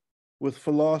began with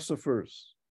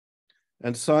philosophers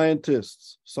and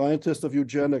scientists of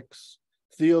eugenics,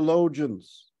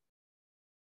 theologians,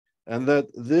 and that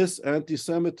this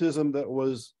anti-Semitism that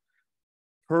was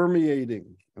permeating,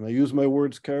 and I use my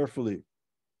words carefully,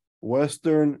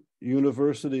 Western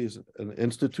universities and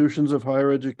institutions of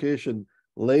higher education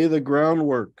lay the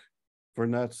groundwork for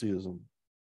Nazism.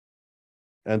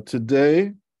 And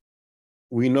today,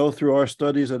 we know through our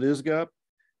studies at ISGAP,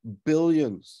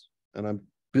 billions, and I'm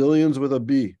billions with a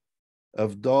B,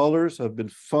 of dollars have been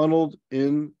funneled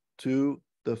into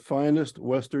the finest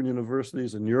Western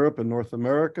universities in Europe and North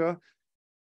America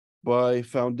by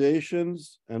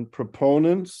foundations and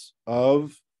proponents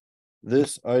of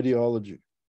this ideology.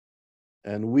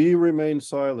 And we remain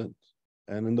silent.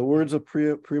 And in the words of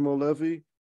Primo Levi,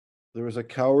 there is a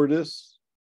cowardice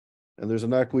and there's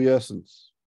an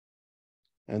acquiescence.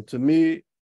 And to me,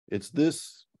 it's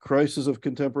this crisis of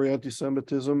contemporary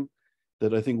anti-Semitism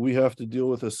that I think we have to deal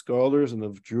with as scholars and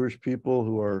of Jewish people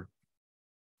who are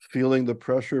feeling the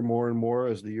pressure more and more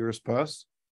as the years pass.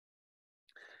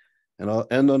 And I'll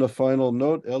end on a final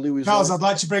note. Elie Wiesel. Charles, I'd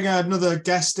like to bring another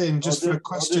guest in just for a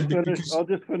question. I'll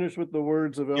just finish with the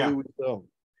words of Elie Wiesel.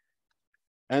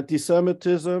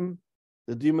 Anti-Semitism,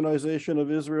 the demonization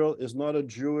of Israel, is not a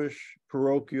Jewish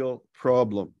parochial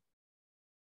problem.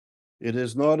 It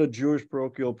is not a Jewish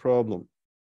parochial problem.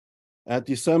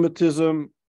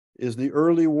 Anti-Semitism is the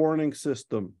early warning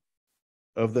system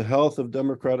of the health of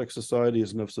democratic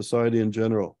societies and of society in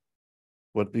general.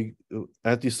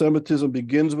 Anti-Semitism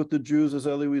begins with the Jews, as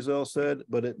Elie Wiesel said,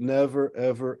 but it never,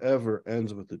 ever, ever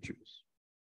ends with the Jews.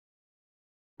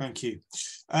 Thank you.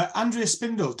 Andrea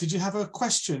Spindle, did you have a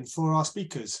question for our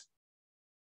speakers?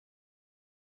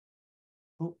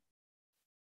 Oh.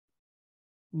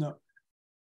 No.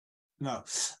 No.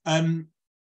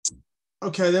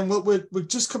 Okay, then we're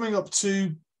just coming up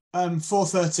to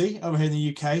 4:30 over here in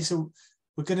the UK, so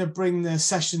we're going to bring the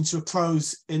session to a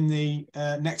close in the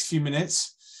next few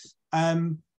minutes.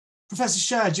 Professor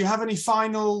Share, do you have any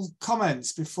final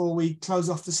comments before we close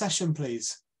off the session,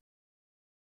 please?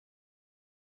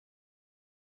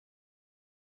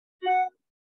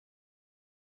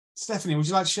 Stephanie, would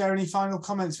you like to share any final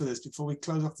comments with us before we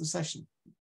close off the session?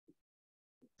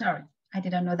 Sorry, I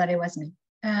didn't know that it was me.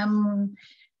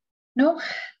 No,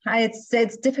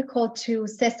 it's difficult to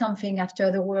say something after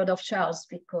the word of Charles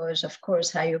because, of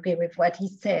course, I agree with what he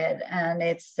said, and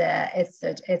it's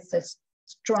a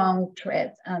strong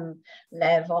threat. And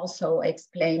Lev also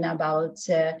explained about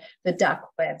the dark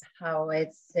web, how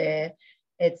it's the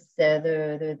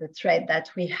threat that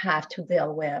we have to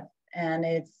deal with, and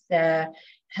it's a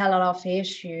lot of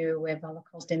issue with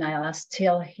Holocaust denial are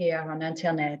still here on the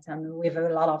internet, and with a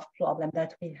lot of problem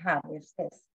that we have with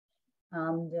this.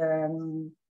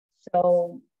 And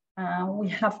so we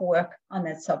have worked on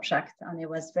that subject, and it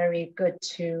was very good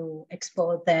to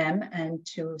explore them and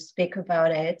to speak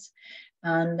about it.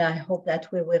 And I hope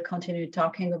that we will continue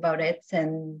talking about it.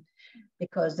 And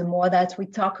because the more that we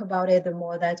talk about it, the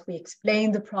more that we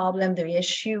explain the problem, the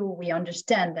issue, we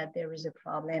understand that there is a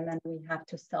problem and we have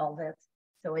to solve it.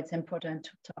 So it's important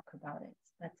to talk about it.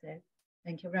 That's it.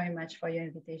 Thank you very much for your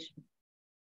invitation.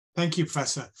 Thank you,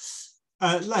 Professor.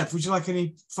 Lev, would you like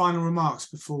any final remarks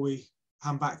before we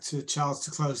hand back to Charles to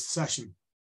close the session?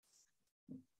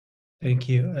 Thank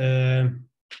you.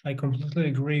 I completely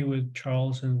agree with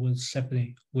Charles and with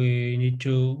Stephanie. We need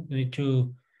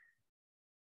to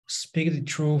speak the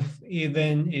truth,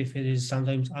 even if it is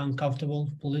sometimes uncomfortable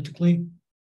politically,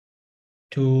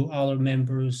 to other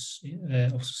members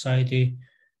of society,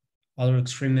 other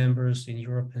extreme members in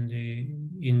Europe and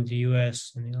in the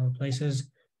US and in other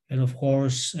places. And of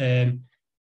course,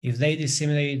 if they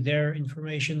disseminate their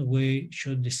information, we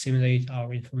should disseminate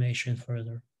our information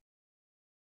further.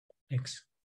 Thanks.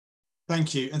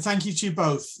 Thank you. And thank you to you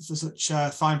both for such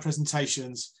fine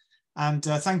presentations. And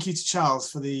thank you to Charles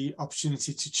for the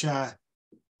opportunity to chair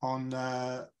on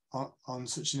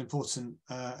such an important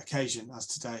occasion as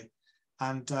today.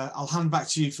 And I'll hand back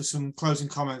to you for some closing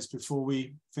comments before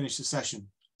we finish the session.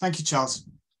 Thank you, Charles.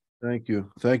 Thank you.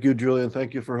 Thank you, Julian.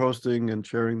 Thank you for hosting and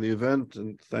chairing the event.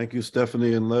 And thank you,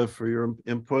 Stephanie and Lev, for your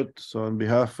input. So on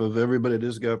behalf of everybody at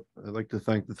ISGAP, I'd like to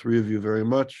thank the three of you very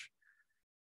much.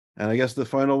 And I guess the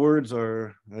final words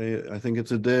are, I think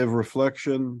it's a day of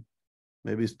reflection.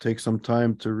 Maybe take some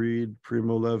time to read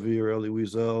Primo Levi or Elie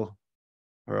Wiesel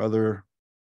or other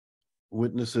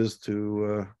witnesses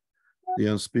to the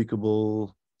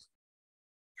unspeakable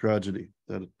tragedy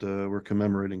that we're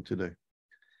commemorating today.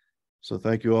 So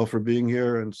thank you all for being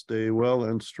here, and stay well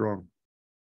and strong.